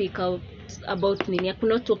never speak out about me, I could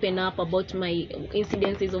not open up about my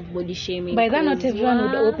incidences of body shaming. By that, not everyone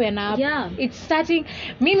would open up. Yeah. It's starting.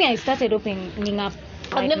 Mimi, I started opening up.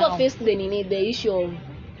 I've never faced the issue of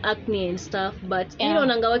acne and stuff, but you know,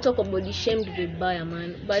 nanga watu wako body shamed vibaya,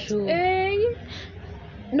 man. But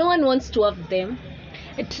no one wants to have them.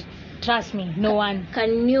 Trust me, no one.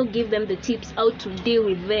 Can you give them the tips how to deal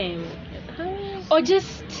with them? Or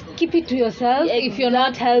just keep it to yourself if you're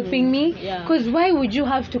not helping me. Because why would you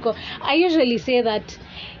have to I usually say that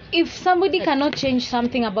if somebody cannot change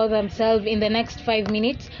something about themselves in the next 5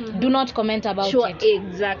 minutes, do not comment about it.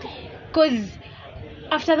 Exactly. Because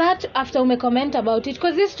after that, after ume comment about it,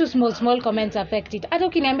 because these two small comments affect it. Hata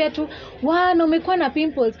ukiniambia tu, na umekuwa na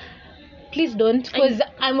pimples, please don't, because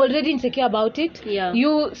I'm already insecure about it.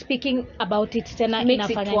 You speaking about it tena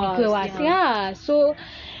inafanya nikuwe worse. So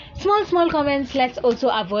small comments let's also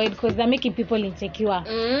avoid, because they're making people insecure.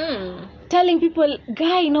 Telling people,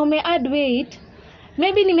 guy, na ume add weight,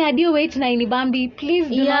 maybe nimeadd weight na inibambi, please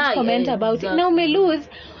do not comment about it. Na ume lose,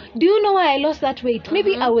 do you know why I lost that weight?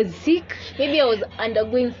 Maybe I was sick, maybe I was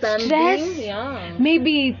undergoing something, stress,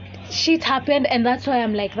 maybe shit happened and that's why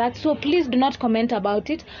I'm like that. So please do not comment about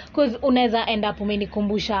it, because unaweza end up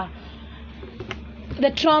umenikumbusha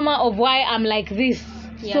the trauma of why I'm like this.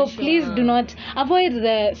 So please do not avoid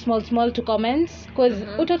the small to comments, because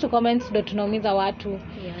uto to comments do tunaumiza watu.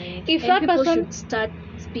 If that people person should start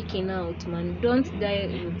speaking out, man. Don't die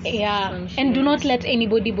with and do not let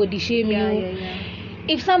anybody body shame you.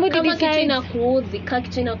 If somebody decides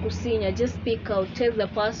kitu inakusinya, just speak out, tell the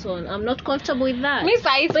person I'm not comfortable with that. Mimi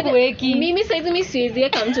siwezi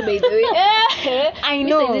come to by the way. I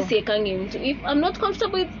know. If I'm not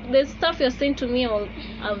comfortable with the stuff you're saying to me,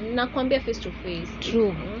 I'm nakwambia face to face.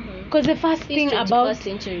 True. because the first This thing 21st about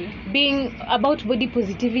century. being about body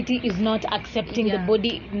positivity is not accepting the Yeah.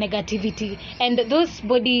 body negativity, and those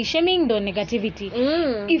body shaming the negativity.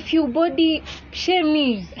 If you body shame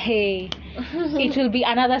me, hey, it will be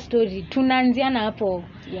another story. Tunanziana hapo.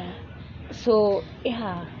 Yeah. So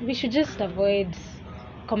yeah, we should just avoid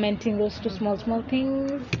commenting those two small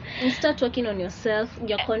things. And start working on yourself,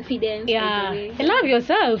 your confidence. Yeah, By the way. love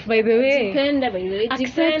yourself, by the way. Jipenda, by the way.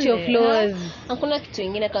 Accept Jipende. your flaws. Hakuna kitu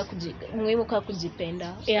ingine muhimu kama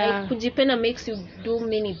kujipenda. Yeah. Like, kujipenda makes you do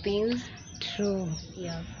many things. True.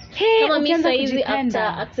 Yeah. Hey, Kama mimi ukianza saizi after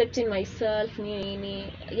kujipenda. accepting myself nini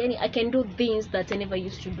yani I can do things that I never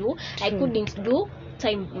used to do. I True. couldn't do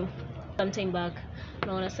some time back.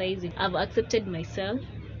 Naona saizi I've accepted myself.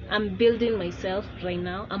 I'm building myself right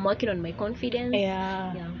now. I'm working on my confidence.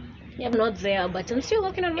 Yeah. Yeah, I'm not there, but I'm still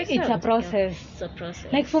working on myself. It's a process. Yeah, it's a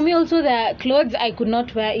process. Like for me also, the clothes I could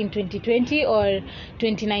not wear in 2020 or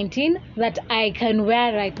 2019 that I can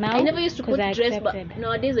wear right now. I never used to 'cause put I dress, accepted. but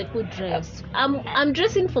nowadays I put dress. I'm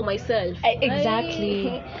dressing for myself.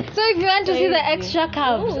 Exactly. So if you want to see the extra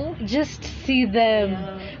curves, Ooh. just see them.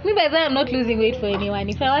 Yeah. Me by then I'm not losing weight for anyone.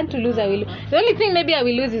 If I want to lose, I will. The only thing maybe I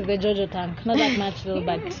will lose is the Jojo tank. Not that much though,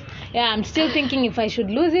 but yeah, I'm still thinking if I should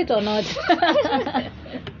lose it or not.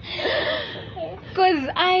 Because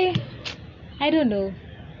I don't know.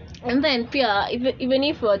 And then pia even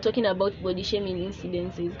if we're talking about body shaming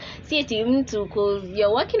incidences, see ati mtu cause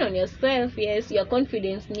you're working on yourself, yes, your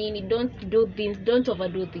confidence nini, don't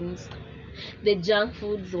overdo things. The junk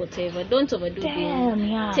foods, whatever, don't overdo Damn, things.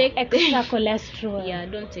 yeah. Take Extra cholesterol. Yeah,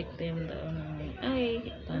 don't take them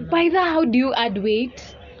down. By that, how do you add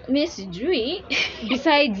weight? Miss Dre.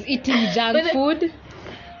 Besides eating junk But the- food?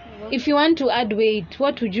 If you want to add weight,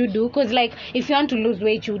 what would you do? Because like if you want to lose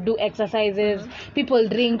weight, you do exercises. People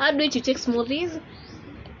drink. How do you take smoothies?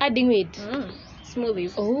 Adding weight.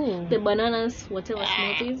 Smoothies. Oh. The bananas, whatever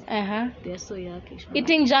smoothies, Uh-huh. they're so yucky.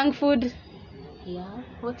 Eating junk food. Yeah.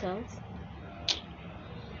 What else?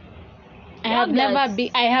 I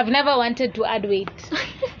have never wanted to add weight.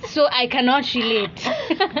 So I cannot relate.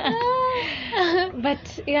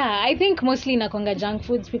 But yeah, I think mostly nakonga junk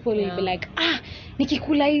foods, people will be like,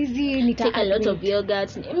 nikikula hizi nita Take a add lot weight. of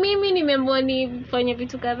yogurt. Mimi nimeambiwa nifanye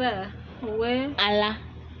vitu kadhaa. We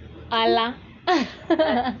Ala.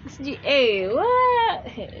 sijui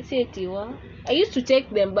si eti wa. I used to take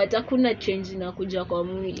them but hakuna change inakuja kwa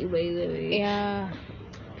mwili by the way. Yeah.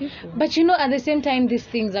 People. But you know, at the same time, these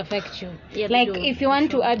things affect you. Yeah, they like do, if you for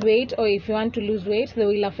want sure. to add weight or if you want to lose weight, they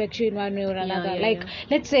will affect you in one way or another. yeah, like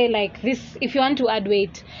let's say like this, if you want to add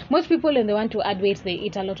weight, most people when they want to add weight, they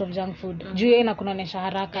eat a lot of junk food. Juu na kunaonesha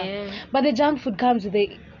haraka. Yeah. But the junk food comes with the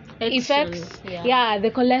effects. Yeah, the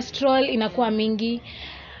cholesterol inakuwa mingi.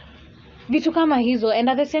 Vitu kama hizo, and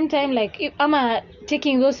at the same time like if I'm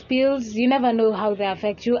taking those pills, you never know how they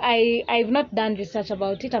affect you. I've not done research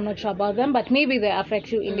about it. I'm not sure about them, but maybe they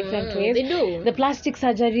affect you in different ways. They do. The plastic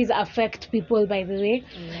surgeries affect people, by the way.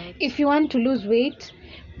 Right. If you want to lose weight,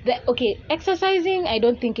 exercising, I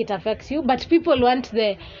don't think it affects you, but people want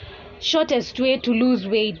the shortest way to lose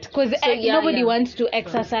weight because nobody wants to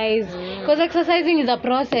exercise because exercising is a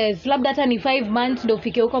process. Labda hata ni 5 months ndo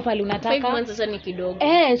ufike huko pale 5 unataka. months sasa ni kidogo.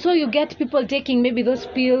 So you get people taking maybe those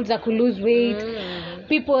pills that could lose weight.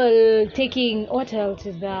 People taking, what else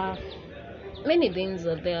is there? Many things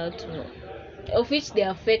are there too, of which they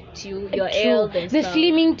affect you, your True. health and The stuff.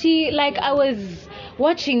 slimming tea, like I was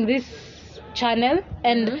watching this channel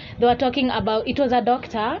and they were talking about, it was a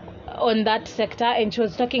doctor on that sector and she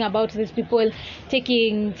was talking about these people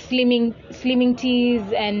taking slimming teas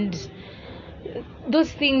and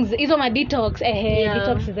those things. Isoma detox.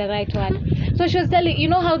 Detox is the right word. So she was telling, you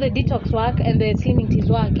know how the detox work and the slimming teas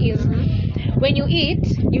work is when you eat,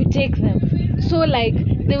 you take them. So like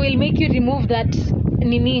they will make you remove that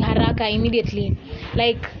nini haraka immediately.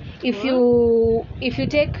 Like if you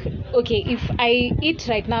take, okay, if I eat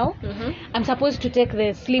right now, I'm supposed to take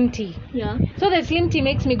the slim tea. Yeah. So the slim tea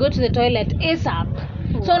makes me go to the toilet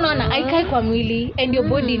ASAP. So naona haikai kwa mwili and your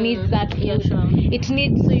body needs that food. Yeah, sure. It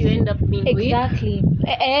needs, So you end up being exactly.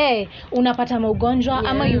 Unapata maugonjwa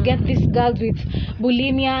ama you get these girls with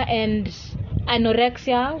bulimia and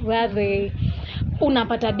anorexia where they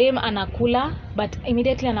unapata dem anakula but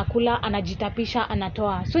immediately anakula anajitapisha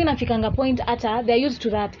anatoa. So inafikanga point hata they're used to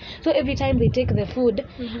that. So every time they take the food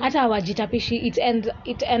hata hawajitapishi, it ends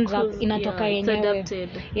up inatoka yenyewe.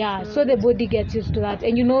 Yeah, so the body gets used to that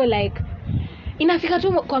and you know like inafika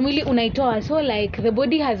tu kwa mwili unaitoa. So like the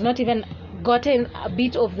body has not even gotten a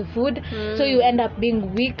bit of the food, so you end up being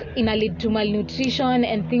weak, ina lead to malnutrition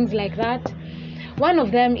and things like that. One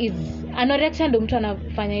of them is anorexia, ndo mtu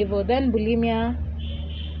anafanya hivyo. Then bulimia,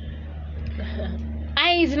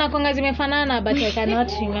 I zinakwanga zimefanana, but I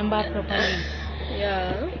cannot remember properly.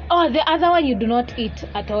 Yeah. Oh, the other one you do not eat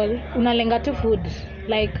at all. Unalenga tu food.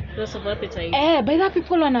 Like Loss of appetite. by the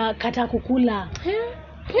people wanakata kukula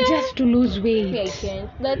just to lose weight. Yeah, I can't.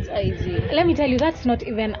 That's easy. Let me tell you, that's not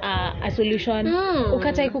even a solution.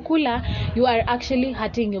 Ukatai kukula, you are actually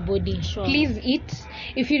hurting your body. Sure. Please eat.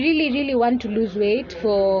 If you really want to lose weight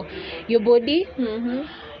for your body,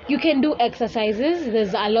 you can do exercises.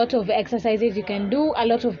 There's a lot of exercises you can do. A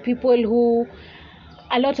lot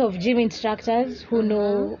of gym instructors who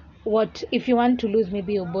know what, if you want to lose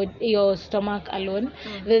maybe your stomach alone,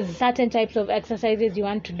 there's certain types of exercises you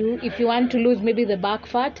want to do. If you want to lose maybe the back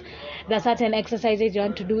fat, there's certain exercises you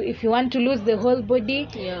want to do. If you want to lose the whole body,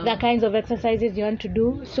 the kinds of exercises you want to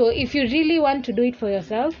do. So if you really want to do it for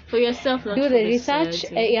yourself, not do the research,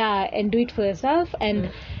 and do it for yourself,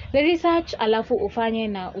 and the research alafu ufanye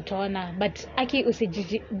na utaona. But aki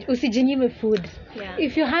usijinyime food.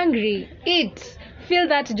 If you're hungry, eat. Fill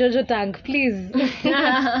that Jojo tank, please.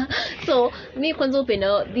 So me kwanza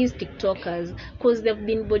upenda these TikTokers because they've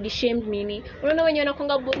been body shamed mini. Unaona wenye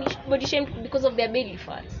wanakonga body shamed because of their belly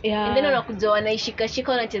fat. And then wanakuja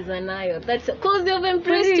wanaishika wanacheza nayo. That's because you've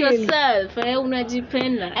impressed yourself.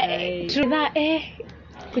 Unajipenda. True that.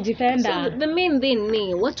 Kujipenda. So the main thing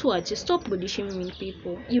ni what watch, stop body shaming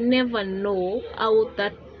people. You never know how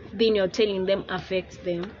that thing you're telling them affects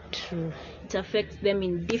them. True. It affects them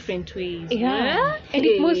in different ways. And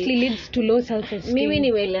it mostly leads to low self-esteem. Mimi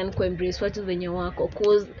nimelearn ku embrace watu wenye wako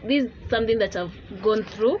because this is something that I've gone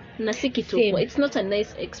through na si kitu. It's not a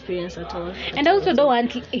nice experience at all. And I also don't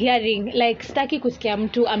want hearing like staki kusikia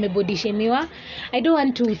mtu amebody shamiwa. I don't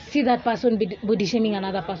want to see that person body shaming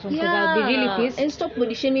another person because I'll be really pissed. And stop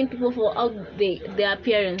body shaming people for how their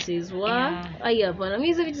appearances. Aya bana, mimi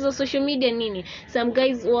hizo vitu za social media nini? Some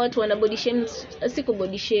guys watu wana body shame, siku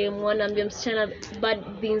body shame, wanaambia msichana bad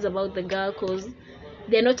things about the girl cause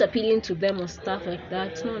they're not appealing to them or stuff like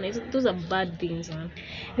that. No, those are bad things, man.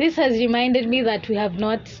 This has reminded me that we have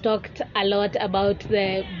not talked a lot about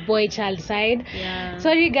the boy child side.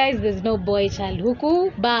 Sorry guys, there's no boy child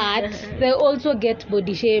huku, but they also get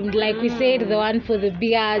body shamed. Like we said, the one for the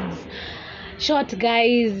beards, short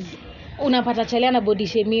guys, unapata chalia na body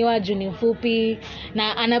shamiwa juu ni mfupi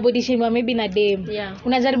na ana body shamiwa maybe na dem.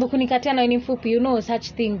 Unajaribu kunikatia na ni mfupi, you know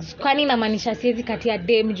such things. Kwani inamaanisha siwezi katia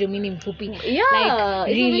dem juu mimi ni mfupi?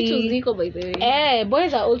 Like really by the way.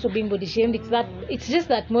 Boys are also being body shamed. It's just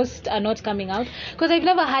that most are not coming out because I've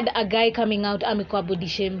never had a guy coming out amekuwa body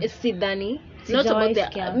shamed. Sidani. Not about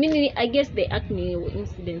the I guess the acne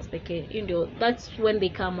incidents that's when they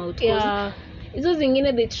come out. Hizo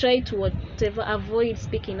zingine they try to whatever avoid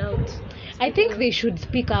speaking out. I think they should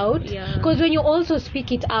speak out because when you also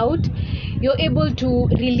speak it out, you're able to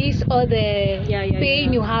release all the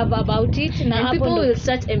pain you have about it, and people will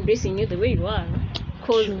start embracing you the way you are.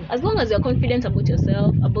 Because as long as you're confident about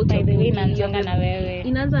yourself, about your body,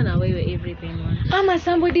 inaanza na wewe everything, man.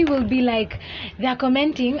 Somebody will be like, they're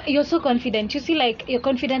commenting, you're so confident. You see, like you're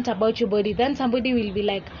confident about your body. Then somebody will be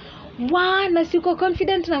like, wow, na siko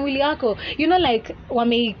confident na mwili yako. You know, like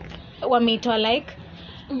wameitwa like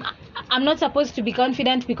I'm not supposed to be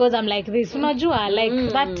confident because I'm like this. Unajua,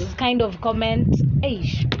 like that kind of comment.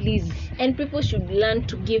 Please. And people should learn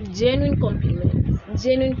to give genuine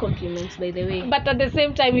compliments, by the way. But at the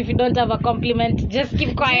same time, if you don't have a compliment, just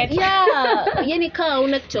keep quiet. Yani kaa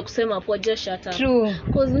una kitu cha kusema hapo, just shut up. True.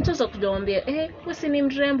 Because mtu atakuambia wewe ni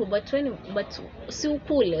mrembo but si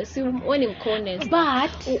ukule, si wewe ni mkone.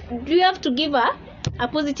 But do you have to give a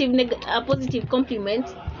positive compliment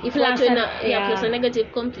if plus a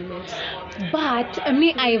negative compliment? But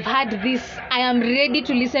me, I've had this. I am ready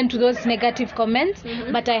to listen to those negative comments,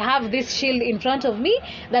 but I have this shield in front of me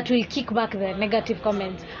that will kick back the negative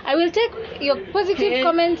comments. I will take your positive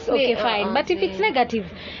comments, okay, fine. But if it's negative,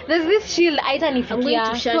 there's this shield.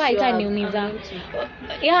 Haitanifikia, so haitaniumiza.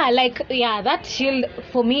 That shield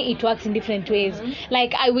for me it works in different ways.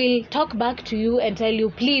 Like I will talk back to you and tell you,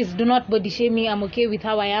 please do not body shame me. I'm okay with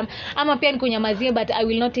how I am. I'm pia nikunyamazie, but I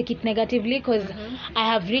will not take it negatively because I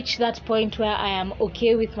have reached that point where I am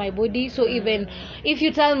okay with my body. So even if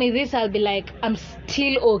you tell me this, I'll be like, I'm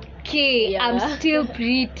still okay. I'm still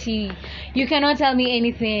pretty. You cannot tell me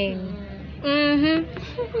anything.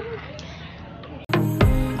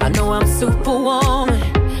 I know I'm superwoman.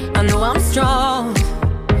 I know I'm strong.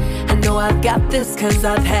 I know I've got this cause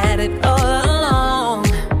I've had it all along.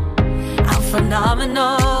 I'm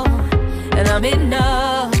phenomenal and I'm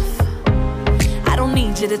enough. I don't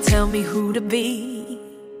need you to tell me who to be.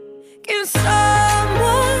 Can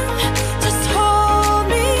someone just hold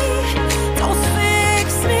me? Don't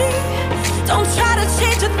fix me. Don't try to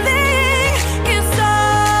change a thing. Can someone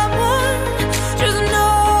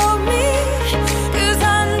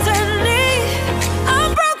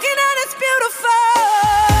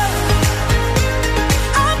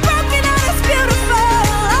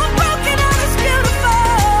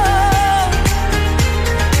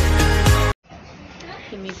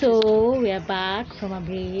back from a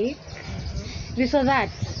break. This or that.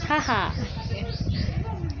 Haha.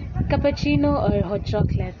 Cappuccino or hot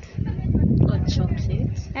chocolate? Hot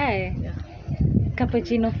chocolate. Hey. Yeah.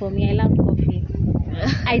 Cappuccino for me. I love coffee.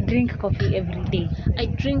 I drink coffee every day. I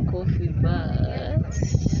drink coffee, but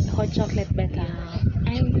Hot chocolate better.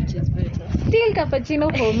 yeah, chocolate is better. Still cappuccino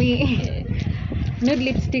for me. Nude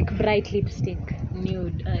lipstick, bright lipstick.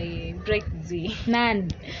 Nude, I bright Z. None.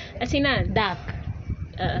 I see none. Dark.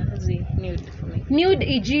 Z, nude for me. Nude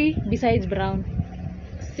EG besides brown.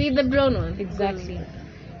 See the brown one? Exactly.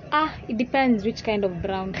 It depends which kind of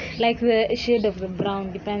brown. Like the shade of the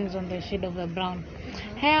brown depends on the shade of the brown.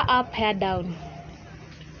 Hair up, hair down.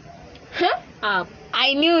 Up.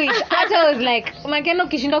 I knew it. After I was like, Makeno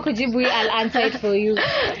kishindo kujibu hii, I'll answer it for you.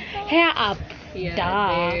 Hair up. Yeah.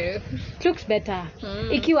 Duh. there. It looks better.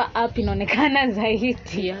 Ikiwa up inaonekana zaidi.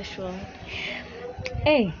 Yeah, sure.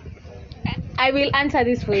 Hey, I will answer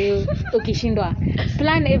this for you. Ukishindwa.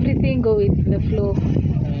 Plan everything, go with the flow.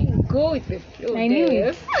 Go with the flow. I knew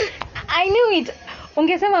it. I knew it.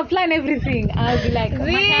 Ungesema plan everything. I'll be like,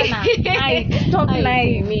 Makana, stop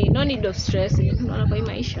lying. Me, no need of stress. Unaona kwa hii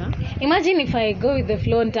maisha. Imagine if I go with the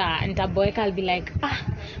flow nitaboeka, I'll be like,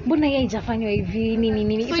 mbona hii haijafanywa hivi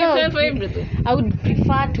nini. So you plan for everything? I would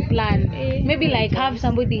prefer to plan. Maybe like have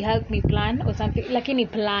somebody help me plan or something. Lakini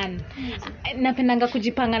plan. Napendanga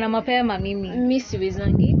kujipanga na mapema mimi. Mi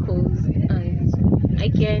siwezangi cause I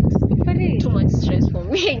can't. Funny. Too much stress for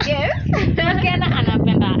me, I guess. Makena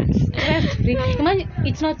anapenda stress free. Imagine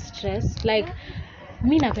it's not stress. Like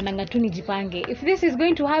mi napendanga tu nijipange. If this is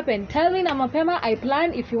going to happen, tell me na mapema. I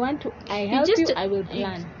plan. If you want to, I help you. I will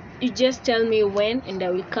plan. You just tell me when, and I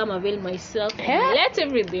will come avail myself. And let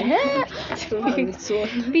everything.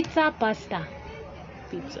 Pizza, pasta.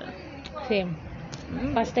 Pizza. Same.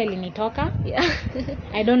 Pasta ilinitoka. Yeah.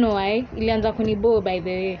 I don't know why. Ilianza kunibo by the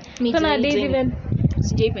way. Me So too, nowadays me too. even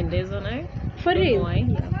Sijaipendeza nayo. for Don't know real. why,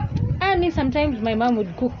 yeah. I mean sometimes my mom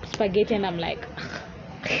would cook spaghetti and I'm like,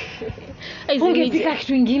 Haijai- ungepika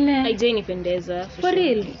kitu ingine. haijainipendeza, For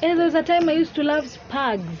real. And there was a time I used to love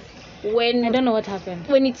spags. When I don't know what happened.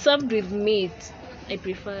 when it's served with meat, I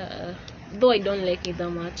prefer. Though I don't like it that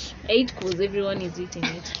much. I eat because everyone is eating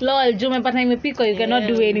it. Lol, juu umepata imepikwa, you cannot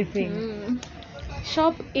do Yeah. anything.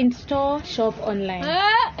 Shop in store, shop online.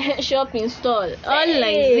 Shop install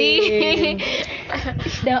online. Hey. See?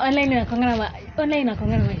 The online inakuanga na mashida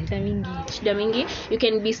mingi. Shida mingi. You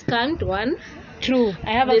can be scammed one. True.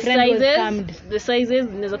 I have a friend who was scammed. The sizes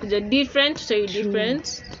zinaweza kuja different, so you different.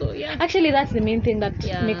 So yeah. Actually, that's the main thing that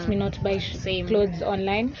Yeah. makes me not buy Same. clothes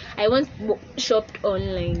online. I once shopped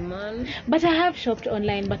online, man. But I have shopped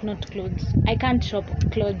online, but not clothes. I can't shop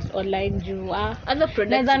clothes online juu Other products.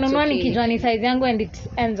 naweza it's nunua okay. nikijua ni size yangu and it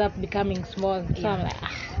ends up becoming small. So I'm like,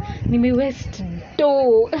 nime waste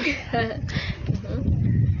dough.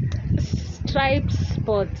 Stripes,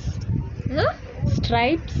 spots. Huh?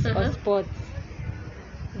 Stripes or Uh-huh. spots.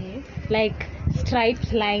 Yeah. Like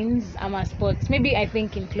stripes, lines, ama spots. Maybe I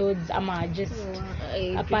think in clothes, ama just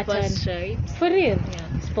I a prefer pattern. stripes. For real.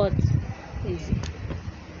 Yeah. Spots. Easy.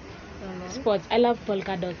 I don't know. Spots. I love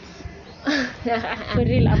polka dots. For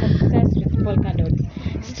real, I'm obsessed with polka dots.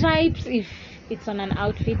 Stripes if it's on an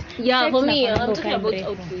outfit. Yeah, Stripes for me, nafanyanga I'm talking ukae about mrefu.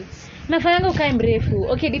 outfits. Nafanyanga ukae mrefu.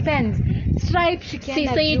 Okay, depends. Stripes See,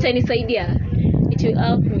 ikienda say juu. itanisaidia. It will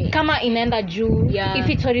help me. Kama inaenda juu. Yeah. If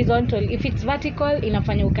it's horizontal, if it's vertical,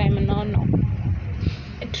 inafanya ukae mnono.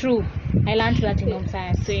 True. I learned that in home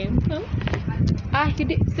science. Same. You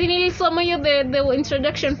did. See, nilisoma hiyo the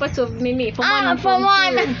introduction part of Nini. Form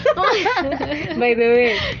one. By the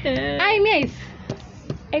way. Nice.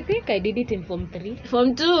 I think I did it in Form 3.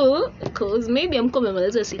 Form 2, because maybe amko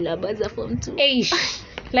memaliza syllabus za Form 2. Eish.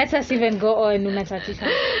 Let us even go on. Unachatisha.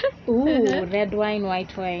 Ooh, red wine,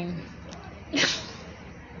 white wine.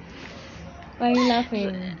 Why are you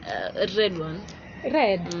laughing? Red one.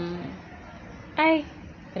 Red.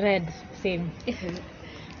 Red. Same.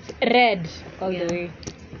 Red all Yeah. the way.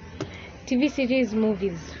 TV series,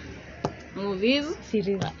 movies. Movies.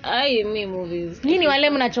 Series. Me movies. Nini wale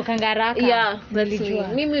mnachokanga haraka? Yeah, that's me. Nilijua.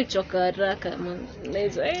 Mimi uchoka haraka man.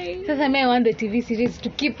 Sasa I want the TV series to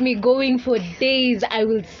keep me going for days. I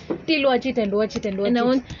will still watch it and watch it and watch And it. I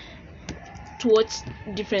want to watch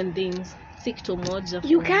different things. Stick to moja.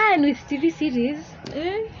 You can with TV series.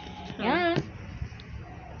 Yeah.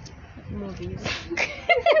 Movies.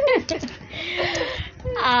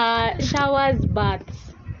 Showers,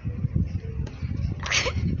 baths.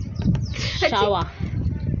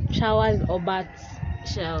 Showers or baths.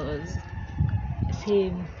 Showers.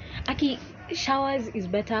 Same. Aki, showers is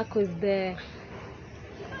better because the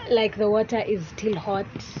water is still hot.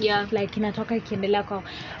 Yeah. Like inatoka ikiendelea kwa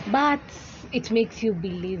baths. it makes you be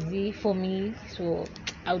lazy for me, so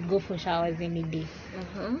I would go for showers any day.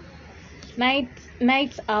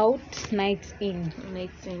 Nights out, nights in.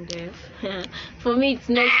 Nights in def. For me it's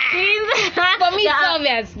nights in. For me it's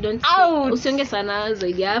obvious. Don't Out. Usiongee sana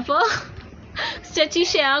zaidi hapo.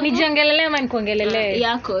 Sichachishe yangu. Nijiongelele ama nikuongelele?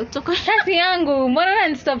 Yako. Toko Kasi yangu. Mbona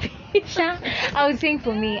unanistopisha? I was saying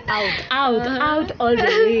for me out all the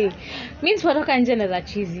way. Means watoka nje na za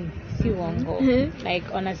cheesy. Si uongo.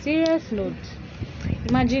 Like on a serious note.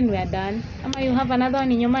 Imagine we are done. Ama you have another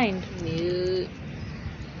one in your mind? No.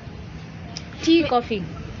 Tea, coffee.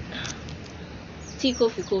 Tea,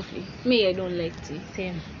 coffee. Me, I don't like tea.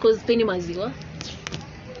 Same. Because penny maziwa.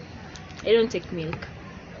 I don't take milk.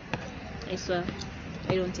 I swear.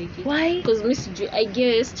 I don't take it. Why? Because I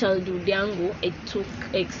guess childhood yangu I took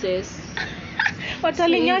excess. Watu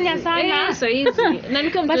walinyonya sana. So easy. Na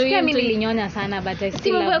nikiwa mtoto But mimi nilinyonya sana, but I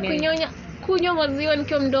still love milk. Kunywa maziwa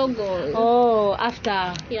nikiwa mdogo. Oh,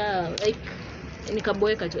 after. Yeah, like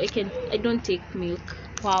nikaboeka tu. I don't take milk.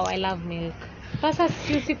 Wow, I love milk. Sasa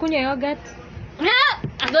sikunywa yogurt.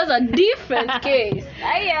 That's a different case.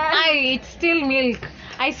 It's still milk.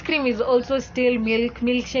 Ice cream is also still milk.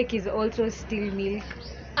 Milkshake is also still milk.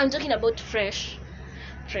 I'm talking about fresh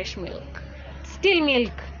milk. Still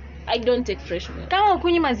milk. I don't take fresh milk. Kama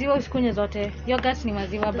ukunywi maziwa usikunywe zote. Yogurt ni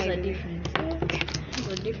maziwa by the way. It's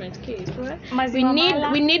a different case, right?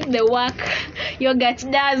 Maziwa we need the work yogurt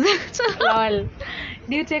does. Lol.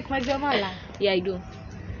 Do you take maziwa mala? Yeah, I do.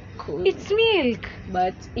 Cool. It's milk,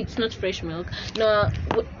 but it's not fresh milk. No,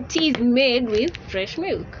 tea is made with fresh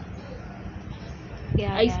milk.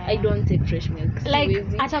 Yeah. I don't take fresh milk. Like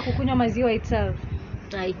hata kukunywa maziwa itself.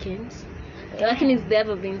 I can't. Lakini it's the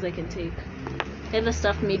other things I can take. The other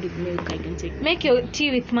stuff made with milk I can take. Make your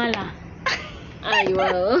tea with mala.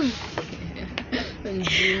 Well.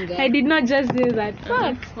 I did not just do that.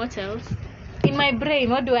 Fuck. What else? In my brain,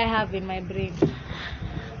 what do I have in my brain?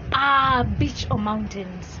 Beach or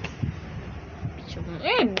mountains?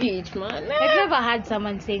 Beach, man. I've never had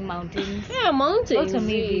someone saying mountains. Yeah, mountains. Also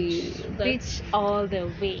maybe beach all the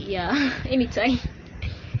way. Yeah, anytime,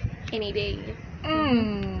 any day.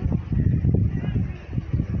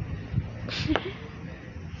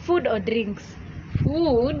 Food or drinks?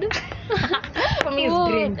 Food. For me it's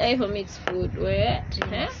drinks. For me it's food. Where?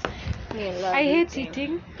 I hate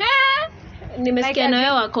eating. Nimesikia na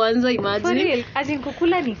wewe wa kwanza, imagine. For real, as in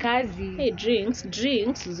kukula ni kazi. Hey, drinks.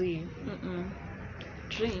 Drinks.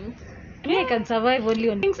 Me, I can survive only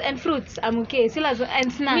on drinks and fruits. I'm okay. And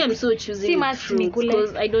snacks. Me, I'm so choosing fruits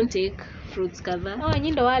because I don't take fruits kadha. Oh,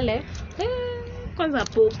 nyindo wale. Kwanza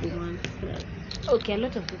popo, man. Okay, a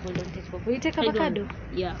lot of people don't take popo. You take avocado?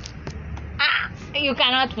 Yeah. You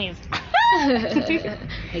cannot miss.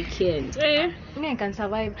 I can't. Me, I can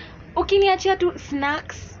survive. Ukiniachia tu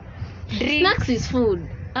snacks. Drinks. Snacks is food.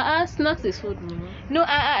 Snacks is food, mama. No,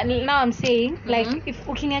 now I'm saying like if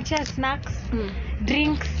ukiniachia snacks,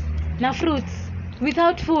 drinks, na fruits,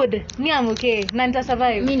 without food, me I'm okay. Na nita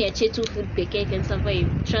survive. Me niachie tu food peke I can survive.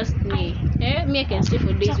 Trust me. Me I can stay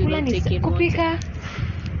for days without taking kupika.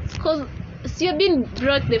 Because you've been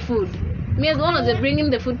brought the food. Me as long as they're bringing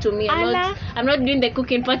the food to me, I'm not doing the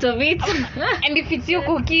cooking part of it. And if it's you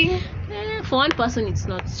cooking, for one person it's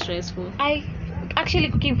not stressful. Actually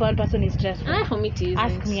cooking for one person is stressful. For me it is.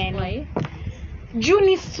 Ask me, I know. Why?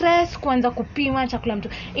 Juni stress kuanza kupima chakula mtu.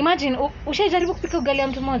 Imagine ushajaribu kupika ugali ya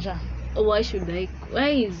mtu mmoja? Why should I?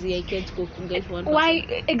 Why is I can't cook ugali for one person?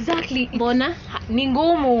 Why exactly? Mbona? Ni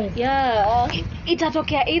ngumu. Yeah.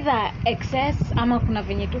 Itatokea either excess ama kuna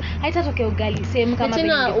venye tu. Haitatokea ugali same kama venye.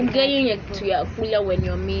 Tena ugali ni kitu ya kula when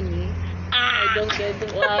you're mini. I don't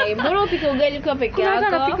get why. Mbona upika ugali kwa peke yako? Kuna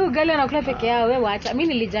anapika ugali anakula peke yao, wewe acha.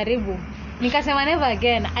 Mimi nilijaribu. Nikasema never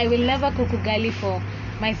again. I will never cook ugali for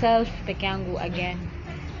myself peke yangu again.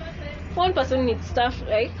 One person needs stuff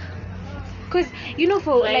like because you know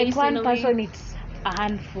for like one person it's a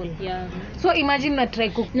handful. Yeah. So imagine na try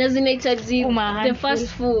cook. Na zinahitaji the first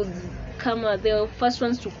foods kama the first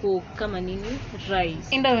ones to cook kama nini? Rice.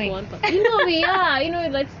 Indomie. Indomie, yeah. You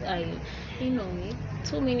know that's Indomie.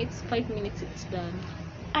 2 minutes, 5 minutes it's done.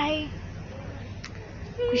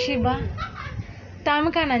 Kushiba.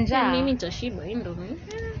 Tamka na njaa. Mimi nitashiba Indomie.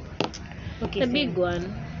 Okay. The big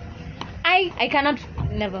one. I cannot,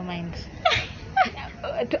 never mind.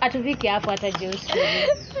 Atuviki hapo hata juice.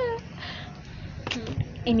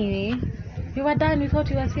 Anyway, you were done with what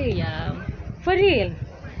you were saying? Yeah. For real?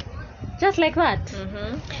 Just like that?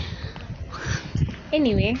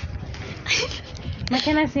 Anyway,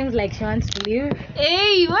 Makena seems like she wants to leave.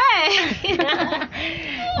 Hey, why?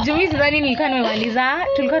 Jumi sidhani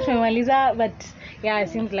tulikuwa tumemaliza, but yeah, it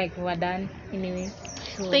seems like we were done anyway.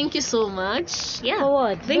 sure. Thank you so much. Yeah. For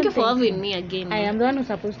what? Thank you Don't for thank having me. me again. I am the one who's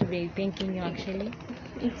supposed to be thanking you, actually.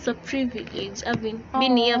 It's a privilege. I've been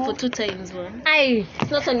here for 2 times, man.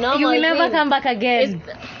 It's not a normal You will never thing. come back again.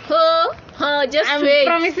 Just I'm wait.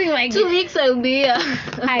 promising my 2 weeks I'll be here.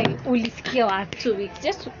 Hi, ulisikia wapi? 2 weeks.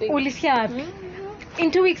 Just wait. Ulisikia wapi?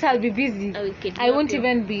 In 2 weeks I'll be busy. I will kidnap I won't you.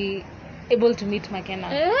 even be able to meet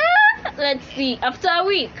Makena. Let's see. After a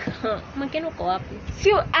week. Makena uko wapi?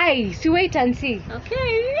 See wait and see.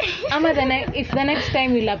 Okay. Ama if the next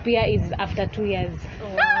time you'll appear is after 2 years.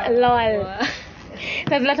 Wow. Lol. Wow.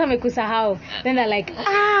 Because later mekusahau. Then they're like,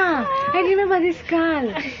 I remember this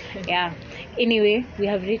girl. Yeah. Anyway, we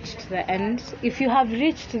have reached the end. If you have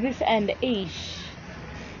reached this end,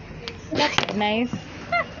 that's nice.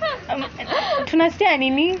 Tunasikia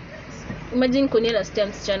nini? Imagine Konya nasikia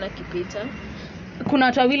msichana kipita. Kuna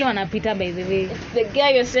watu wawili wanapita, by the way. The guy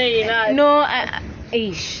you're saying that. No, I'm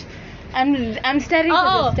staring at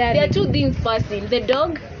the staring. There are 2 things passing. The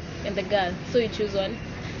dog and the girl. So you choose one.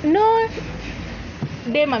 No.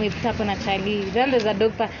 Dem amepita hapo na Charlie. Then there's a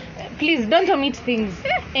dog. Please don't omit things.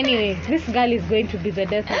 Anyway, this girl is going to be the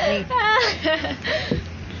death of me.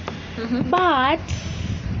 But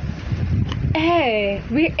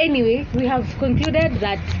we have concluded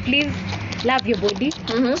that please love your body.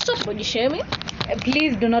 Stop body shaming.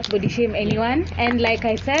 Please do not body shame anyone. And like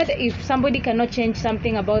I said, if somebody cannot change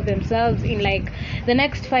something about themselves in like the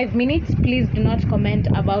next 5 minutes, please do not comment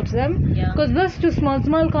about them. Because those 2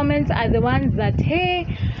 small comments are the ones that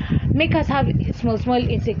make us have small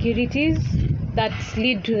insecurities that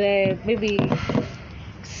lead to the maybe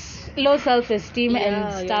low self-esteem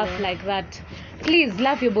and stuff like that. Please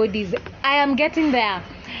love your bodies. I am getting there.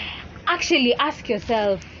 Actually, ask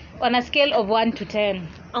yourself on a scale of 1 to 10.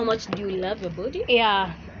 How much do you love your body?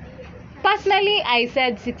 Yeah. Personally, I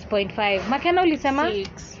said 6.5. Makena ulisema?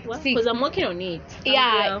 6. Because I'm working on it.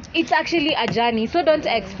 Yeah, it's actually a journey. So don't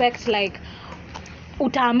expect like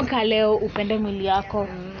utaamka leo upende mwili yako.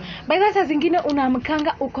 By that saa zingine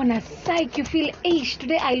unaamkanga uko na psyche, you feel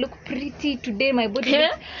today I look pretty, today my body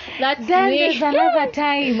looks... That's then me. there's another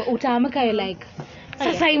time utaamka you're like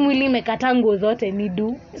sasa hii mwili imekata nguo zote ni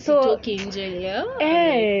do. So Toki nje, yeah.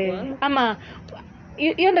 Ama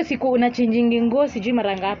hiyo ndo siku unachangingi nguo sijui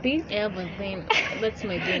mara ngapi. Yeah, but then that's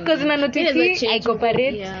my dream. Because una notice I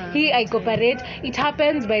cooperate. It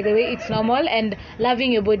happens, by the way, it's normal, and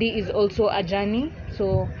loving your body is also a journey.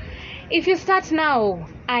 So if you start now,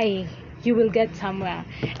 you will get somewhere.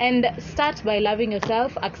 And start by loving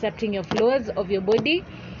yourself, accepting your flaws of your body.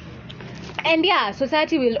 And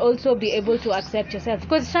society will also be able to accept yourself.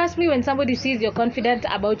 Because trust me, when somebody sees you're confident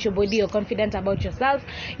about your body, you're confident about yourself,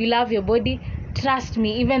 you love your body, trust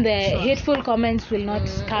me, even the hateful comments will not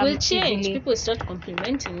come. Will change. Easily. People start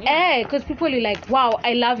complimenting you. Because people will like, wow,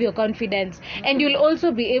 I love your confidence. And you'll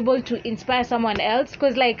also be able to inspire someone else.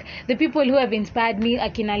 Because like the people who have inspired me,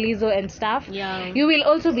 Akina Lizzo and stuff, you will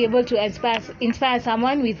also be able to inspire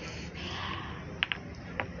someone with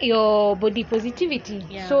your body positivity.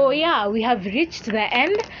 So we have reached the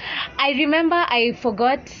end. I remember I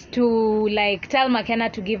forgot to like tell Makena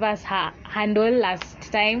to give us her handle last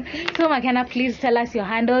time. So Makena, please tell us your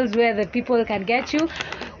handles where the people can get you.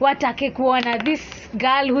 Watake kuona this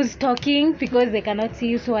girl who's talking because they cannot see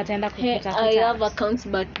you, so wataenda kukuta. I have accounts,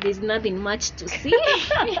 but there's nothing much to see.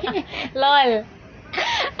 Lol.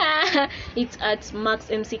 It's at Max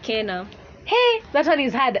MC Kena. Hey, that one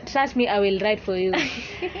is hard. Trust me, I will write for you.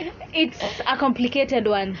 It's a complicated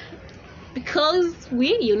one. Because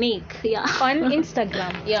we're unique. Yeah. On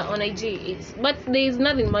Instagram. Yeah, on IG. But there's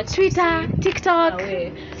nothing much. Twitter, TikTok,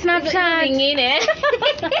 Snapchat. In it.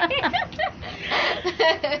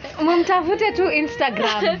 Mumtafute to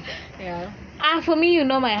Instagram. Yeah. For me, you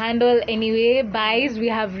know my handle anyway. Bye. We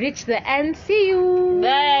have reached the end. See you.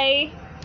 Bye.